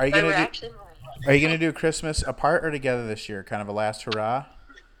year. are you when gonna we're do- actually married. Are you going to do Christmas apart or together this year? Kind of a last hurrah?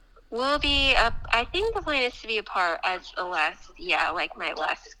 We'll be up. I think the plan is to be apart as the last, like my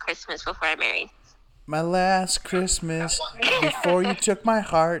last Christmas before I married. My last Christmas, before you took my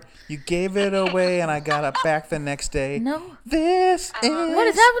heart, you gave it away and I got it back the next day. No. This is... What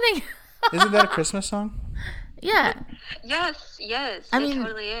is happening? Isn't that a Christmas song? Yeah. Yes, I it mean,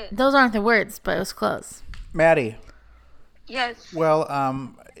 totally is. those aren't the words, but it was close. Maddie, Yes. well,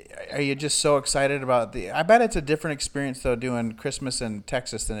 are you just so excited about I bet it's a different experience, though, doing Christmas in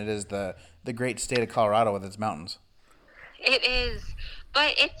Texas than it is the great state of Colorado with its mountains. It is.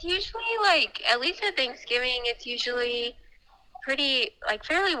 But it's usually like, at least at Thanksgiving, it's usually pretty, like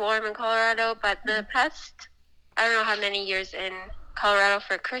fairly warm in Colorado. But the past, I don't know how many years in Colorado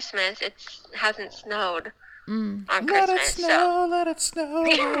for Christmas, it hasn't snowed on Let it Christmas. snow, let it snow,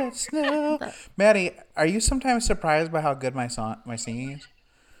 let it snow. Maddie, are you sometimes surprised by how good my singing is?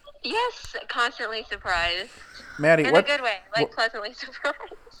 Yes, constantly surprised. Maddie, In a good way, like pleasantly surprised.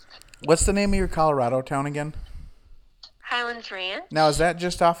 what's the name of your Colorado town again? Highlands Ranch. Now, is that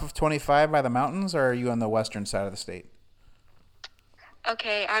just off of 25 by the mountains, or are you on the western side of the state?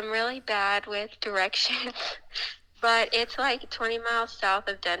 Okay, I'm really bad with directions, but it's like 20 miles south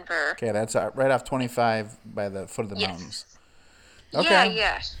of Denver. Okay, that's right off 25 by the foot of the Yes. mountains. Okay.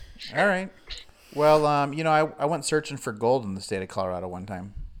 Yeah. All right. Well, I went searching for gold in the state of Colorado one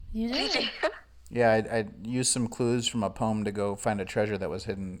time. You did. Yeah, I used some clues from a poem to go find a treasure that was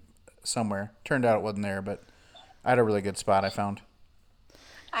hidden somewhere. Turned out it wasn't there, but I had a really good spot I found.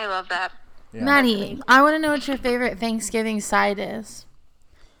 I love that. Yeah. Maddie, I want to know what your favorite Thanksgiving side is.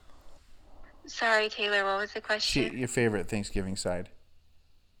 Sorry, Taylor, what was the question? Your favorite Thanksgiving side?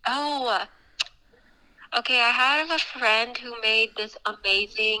 Oh, okay, I had a friend who made this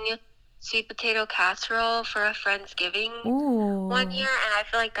amazing sweet potato casserole for a Friendsgiving Ooh. one year, and I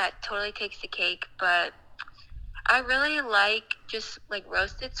feel like that totally takes the cake, but I really like just like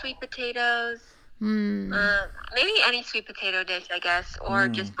roasted sweet potatoes, maybe any sweet potato dish, I guess, or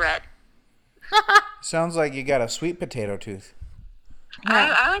just bread. Sounds like you got a sweet potato tooth.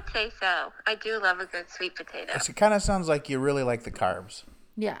 I would say so. I do love a good sweet potato. It kind of sounds like you really like the carbs.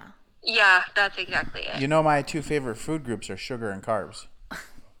 Yeah. Yeah, that's exactly it. You know, my two favorite food groups are sugar and carbs.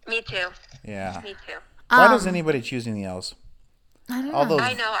 Me too. Yeah. Me too. Why does anybody choose anything else? I don't All know. those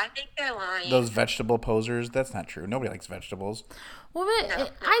I know. I think they're lying. those vegetable posers. That's not true. Nobody likes vegetables. Well,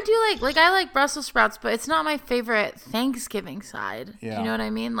 but I do like I like Brussels sprouts, but it's not my favorite Thanksgiving side. Yeah. You know what I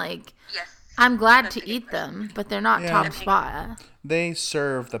mean? Like, Yes. I'm glad to eat them, but they're not Yeah. top spot. They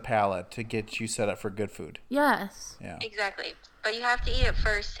serve the palate to get you set up for good food. Yes. Yeah. Exactly. But you have to eat it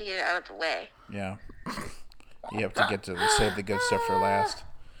first to get it out of the way. Yeah. You have to get to save the good stuff for last.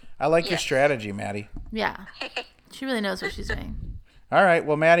 I like your Yes. strategy, Maddie. Yeah. She really knows what she's doing. All right.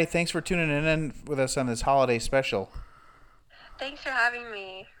 Well, Maddie, thanks for tuning in with us on this holiday special. Thanks for having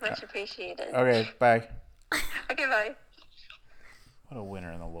me. Much appreciated. Okay. Bye. Okay, bye. What a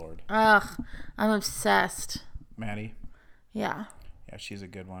winner in the Lord. Ugh, I'm obsessed. Maddie. Yeah. Yeah, she's a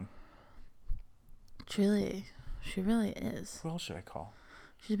good one. Truly. She really is. Who else should I call?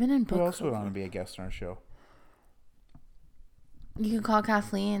 She's been in Who book else would club. want to be a guest on our show? You can call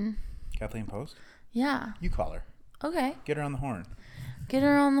Kathleen. Kathleen Post? Yeah. You call her. Okay. Get her on the horn. Get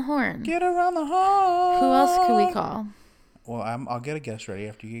her on the horn. Get her on the horn. Who else could we call? Well, I'll get a guest ready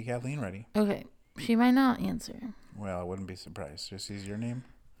after you get Kathleen ready. Okay. She might not answer. Well, I wouldn't be surprised. Just sees your name.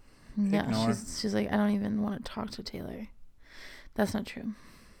 Yeah, Ignore. she's like, I don't even want to talk to Taylor. That's not true.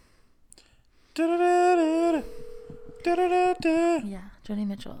 Da-da-da-da-da. Da-da-da-da. Yeah, Joni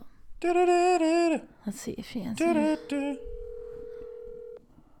Mitchell. Da-da-da-da-da. Let's see if she answers. Da-da-da.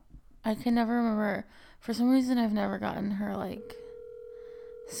 I can never remember. For some reason, I've never gotten her like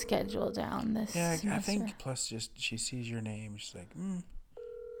schedule down this Yeah, I semester. think plus just she sees your name, she's like, no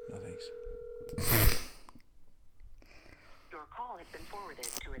thanks. Your call has been forwarded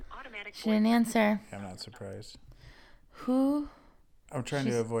to an automatic She didn't answer. I'm not surprised. Who? I'm trying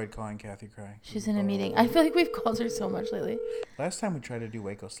to avoid calling Kathy Cry. She's in a meeting. I feel like we've called her so much lately. Last time we tried to do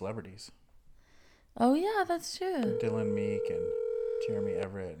Waco celebrities. Oh, yeah, that's true. Dylan Meek and Jeremy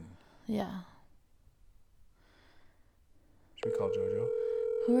Everett. And Yeah. should we call JoJo?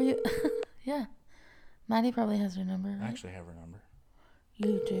 Who are you? Yeah. Maddie probably has her number, I right? actually have her number.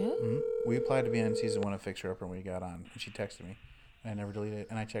 You do? Mm-hmm. We applied to be on season 1 of Fixer Upper when we got on. And she texted me. I never deleted it.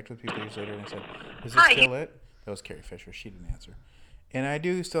 And I checked with people years later and I said, is it still it? That was Carrie Fisher. She didn't answer. And I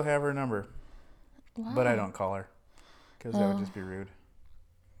do still have her number. Wow. But I don't call her. Because that would just be rude.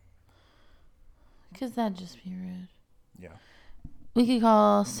 Because that'd just be rude. Yeah. We could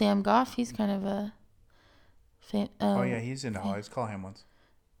call Sam Goff. He's kind of a... Oh, yeah. He's into Hollies. Call him once.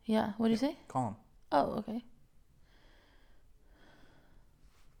 Yeah. What do you say? Call him. Oh, okay.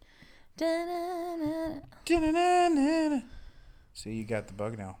 Da-na-na-na. Da-na-na-na-na. See, you got the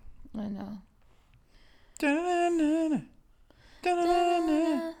bug now. I know. Da-na-na-na-na.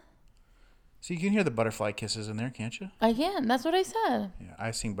 Da-na-na-na. So you can hear the butterfly kisses in there, can't you? I can. That's what I said. Yeah,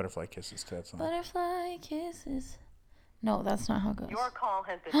 I sing butterfly kisses to that song. Butterfly kisses. No, that's not how it goes. Your call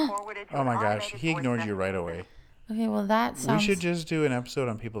has been forwarded to Oh an my gosh, automated he voice ignored you message right system. away. Okay, well, that We sounds should just do an episode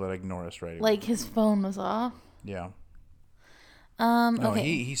on people that ignore us right away. like his phone was off. Yeah. No, Okay.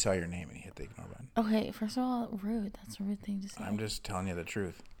 he saw your name and he hit the ignore button. Okay, first of all, rude. That's a rude thing to say. I'm just telling you the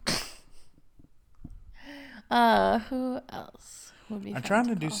truth. Who else would be I'm fun trying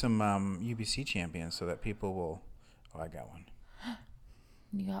to do call? some UBC champions so that people will... Oh, I got one.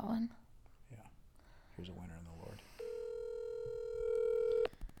 You got one? Yeah. Here's a winner in the Lord.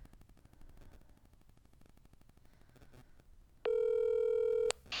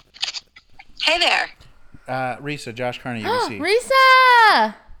 Hey there. Risa, Josh Carney, UBC.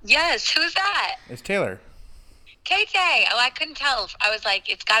 Risa! Yes, who's that? It's Taylor. KJ. Oh, I couldn't tell. I was like,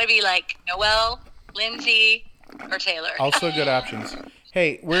 it's got to be like Noelle, Lindsay, or Taylor. Also good options.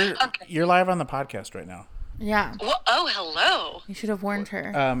 Hey, you're live on the podcast right now. Yeah. Well, oh, hello. You should have warned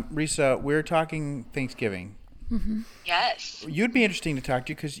her. Risa, we're talking Thanksgiving. Yes. You'd be interesting to talk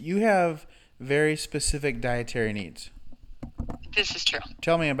to because you have very specific dietary needs. This is true.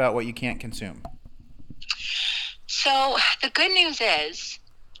 Tell me about what you can't consume. So the good news is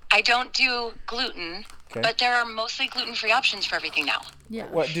I don't do gluten, Okay. but there are mostly gluten-free options for everything now. Yeah.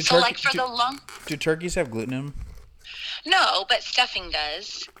 What do So like for the long... do turkeys have gluten in them? No, but stuffing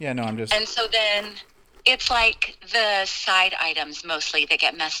does. Yeah, no, I'm just... And so then it's like the side items mostly that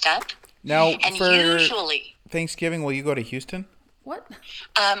get messed up. Now, And for usually... Thanksgiving, will you go to Houston? What?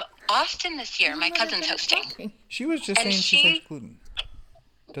 Austin this year, my cousin's hosting. She was just And saying she she- likes gluten.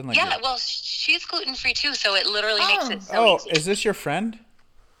 Doesn't like Yeah, gluten. well, she's gluten-free too, so it literally makes it so Oh, easy. is this your friend?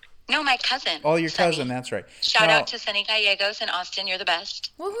 No, my cousin. Oh, your Sunny. cousin, that's right. Shout Now, out to Sunny Gallegos in Austin. You're the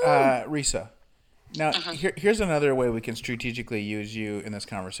best. Woohoo! Risa. Now, here's another way we can strategically use you in this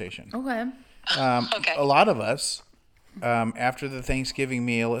conversation. Okay. Okay. A lot of us, after the Thanksgiving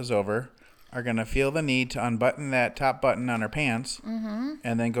meal is over, are going to feel the need to unbutton that top button on our pants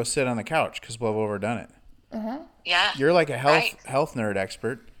and then go sit on the couch because we've overdone it. Yeah. You're like a Right. health nerd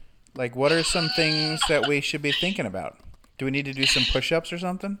expert. Like, what are some things that we should be thinking about? Do we need to do some push-ups or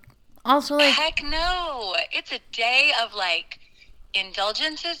something? Also, like, Heck no. It's a day of like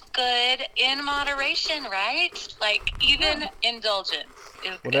indulgence is good in moderation, right? Like even indulgence is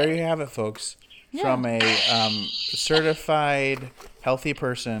Well, good. there you have it, folks. From a certified healthy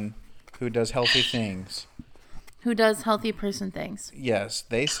person who does healthy things. who does healthy person things? Yes,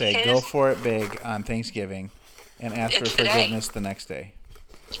 they say It go is- for it big on Thanksgiving and ask for It's today. forgiveness the next day.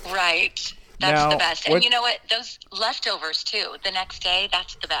 Right. That's Now, the best. what- And you know what? Those leftovers too. The next day,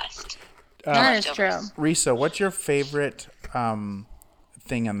 that's the best. That is true. leftovers. Risa, what's your favorite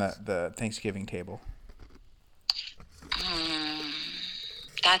thing on the Thanksgiving table?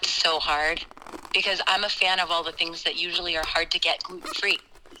 That's so hard because I'm a fan of all the things that usually are hard to get gluten-free.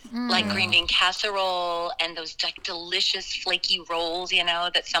 Like green bean casserole and those like delicious flaky rolls, you know,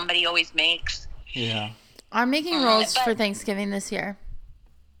 that somebody always makes. Yeah. I'm making rolls but- for Thanksgiving this year.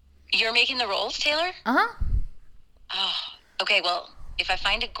 You're making the rolls, Taylor? Uh-huh. Oh, okay. Well, if I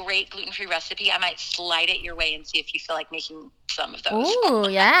find a great gluten-free recipe, I might slide it your way and see if you feel like making some of those. Ooh,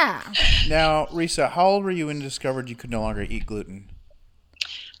 yeah. Now, Risa, how old were you when you discovered you could no longer eat gluten?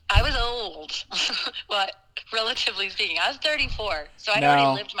 I was old. Well, relatively speaking, I was 34, so I'd Now,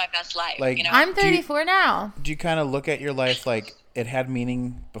 already lived my best life. like- you know? I'm Do you- 34 now. Do you kind of look at your life like it had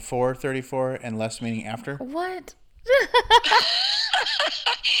meaning before 34 and less meaning after? What?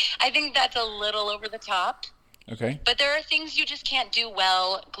 I think that's a little over the top. Okay. But there are things you just can't do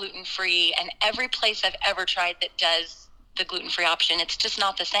well gluten-free, and every place I've ever tried that does the gluten-free option. It's just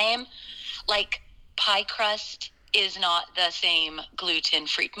not the same. Like pie crust is not the same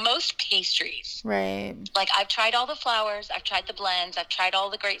gluten-free. Most pastries. Right. Like I've tried all the flours, I've tried the blends, I've tried all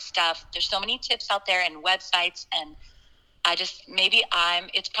the great stuff. There's so many tips out there and websites, and I just,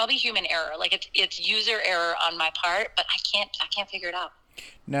 it's probably human error. Like it's user error on my part, but I can't figure it out.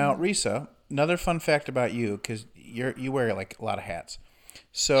 Now, Risa, another fun fact about you, because you wear like a lot of hats.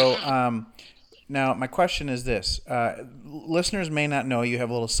 So now my question is this: listeners may not know you have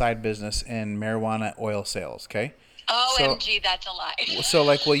a little side business in marijuana oil sales. Okay. OMG, that's a lie. So,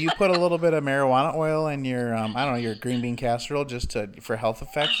 like, will you put a little bit of marijuana oil in your, I don't know, your green bean casserole just for health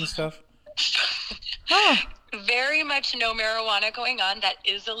effects and stuff? Very much no marijuana going on. That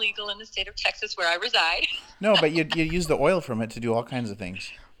is illegal in the state of Texas where I reside. No, but you use the oil from it to do all kinds of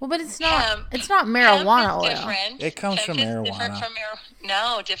things. Well, but it's not marijuana oil. Different. It comes from marijuana. Different from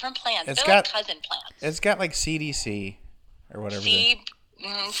no, different plants. It's They're got- like cousin plants. It's got like CDC or whatever.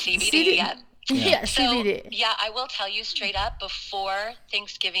 CBD, yeah. Yeah, So, CBD. yeah, I will tell you straight up, before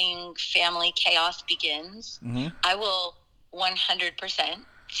Thanksgiving family chaos begins, I will 100%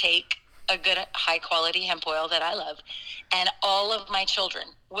 take a good, high-quality hemp oil that I love, and all of my children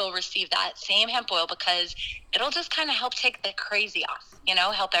will receive that same hemp oil because it'll just kind of help take the crazy off,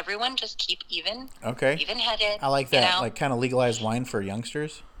 help everyone just keep even-headed. I like that, like kind of legalized wine for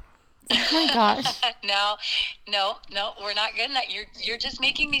youngsters. Oh my gosh. No, we're not getting that. You're just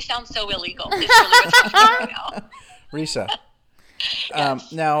making me sound so illegal. It's really what's happening right now.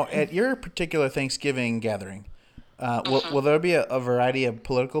 Risa, now at your particular Thanksgiving gathering, will there be a variety of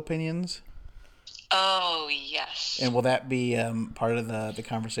political opinions? Oh, yes. And will that be part of the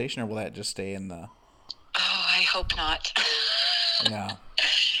conversation, or will that just stay in the... Oh, I hope not. Yeah.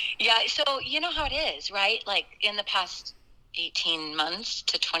 Yeah, so you know how it is, right? Like in the past 18 months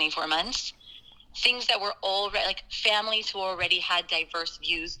to 24 months, things that were already, like families who already had diverse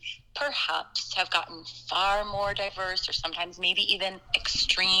views perhaps have gotten far more diverse, or sometimes maybe even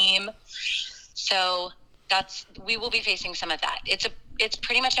extreme. So we will be facing some of that. It's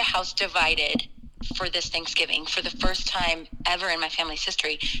pretty much a house divided for this Thanksgiving for the first time ever in my family's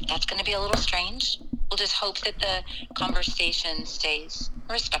history. That's going to be a little strange. We'll just hope that the conversation stays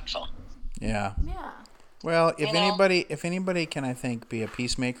respectful. Yeah. Yeah. Well, if anybody can, I think, be a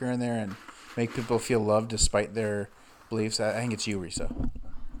peacemaker in there and make people feel loved despite their beliefs, I think it's you, Risa.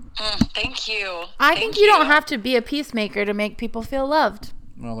 Thank you. I think you don't have to be a peacemaker to make people feel loved.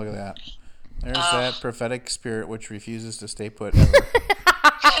 Well, look at that. There's that prophetic spirit which refuses to stay put ever.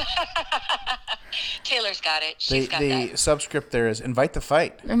 Taylor's got it. She's got that. The subscript there is invite the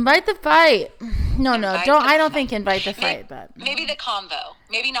fight. Invite the fight. No, Invite don't. the I don't fight. think invite the fight, but Maybe the convo.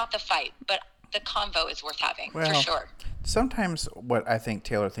 Maybe not the fight, but the convo is worth having, for sure. Sometimes what I think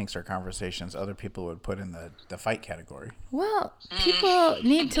Taylor thinks are conversations, other people would put in the fight category. well, people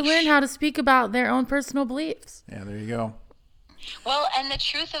need to learn how to speak about their own personal beliefs. Yeah, there you go. Well, and the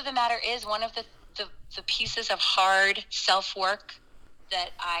truth of the matter is, one of the pieces of hard self-work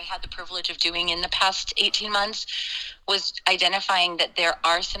that I had the privilege of doing in the past 18 months was identifying that there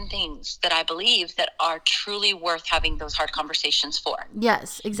are some things that I believe that are truly worth having those hard conversations for.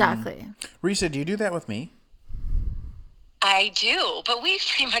 Yes, exactly. Risa, do you do that with me? I do, but we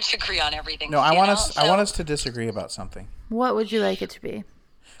pretty much agree on everything. No, I want us to disagree about something. What would you like it to be?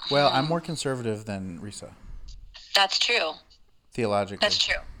 Well, I'm more conservative than Risa, That's true. theologically. That's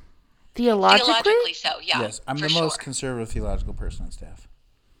true. Theologically? So, yeah. Yes, I'm the for most sure. conservative theological person on staff.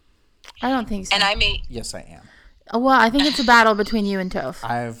 I don't think so. And I may. Yes, I am. Well, I think it's a battle between you and Toph.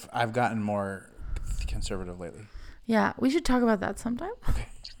 I've gotten more conservative lately. Yeah, we should talk about that sometime.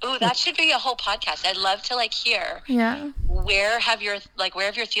 Ooh, that should be a whole podcast. I'd love to hear Yeah. where have your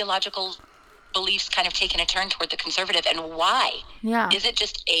theological beliefs kind of taken a turn toward the conservative, and why? Yeah. Is it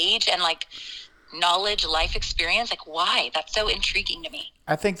just age and knowledge, life experience? Why? That's so intriguing to me.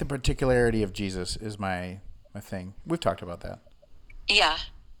 I think the particularity of Jesus is my thing. We've talked about that. Yeah.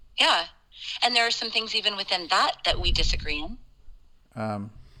 Yeah. And there are some things even within that we disagree in.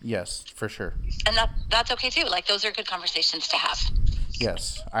 Yes, for sure. And that's okay too. Those are good conversations to have.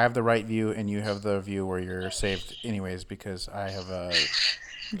 Yes, I have the right view, and you have the view where you're saved anyways because I have a...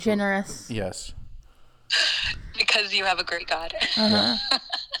 Generous. Yes. Because you have a great God. Generous.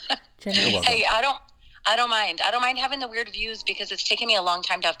 You're welcome. Hey, I don't mind. I don't mind having the weird views because it's taken me a long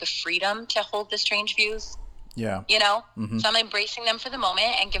time to have the freedom to hold the strange views. Yeah. So I'm embracing them for the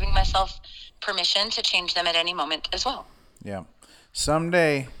moment and giving myself permission to change them at any moment as well. Yeah.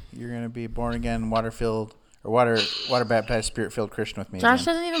 Someday you're going to be born again, water-filled, or water baptized, spirit-filled Christian with me Josh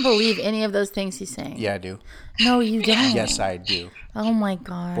again. doesn't even believe any of those things he's saying. Yeah, I do. No, you don't. Yes, I do. Oh my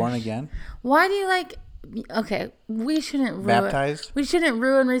God. Born again? Why do you Okay, we shouldn't ruin. Baptized? We shouldn't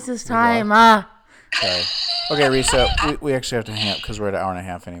ruin Reese's time. Ah. Sorry. Okay, Risa, we actually have to hang up because we're at an hour and a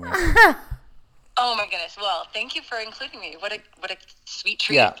half anyway. Oh my goodness. Well, thank you for including me. What a sweet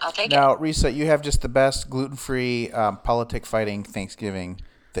treat. Yeah. I'll take Now, it. Risa, you have just the best gluten-free politic fighting Thanksgiving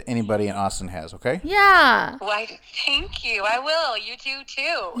that anybody in Austin has, okay? Yeah. Why, thank you. I will. You do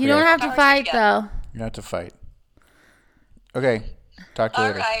too. You don't have to Power fight you. though. You don't have to fight. Okay. Talk to you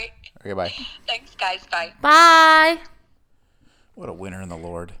All later. right. Okay, bye. Thanks, guys. Bye. Bye. What a winner in the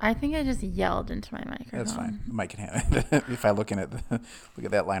Lord. I think I just yelled into my microphone. That's fine. Mike can have it. If I look at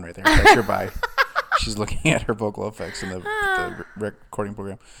that line right there. That's your bye. She's looking at her vocal effects in the recording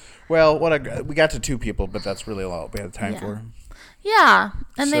program. Well, we got to 2 people, but that's really all we had time for. Yeah,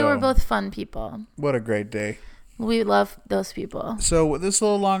 and they were So- both fun people. What a great day. We love those people. So this is a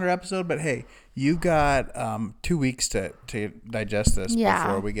little longer episode, but hey, you got 2 weeks to digest this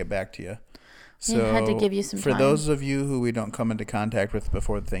before we get back to you. So had to give you some for time. those of you who we don't come into contact with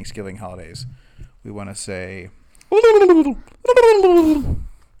before the Thanksgiving holidays, we want to say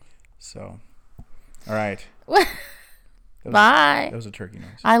so. All right. Bye. That was a turkey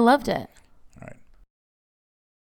noise. I loved it.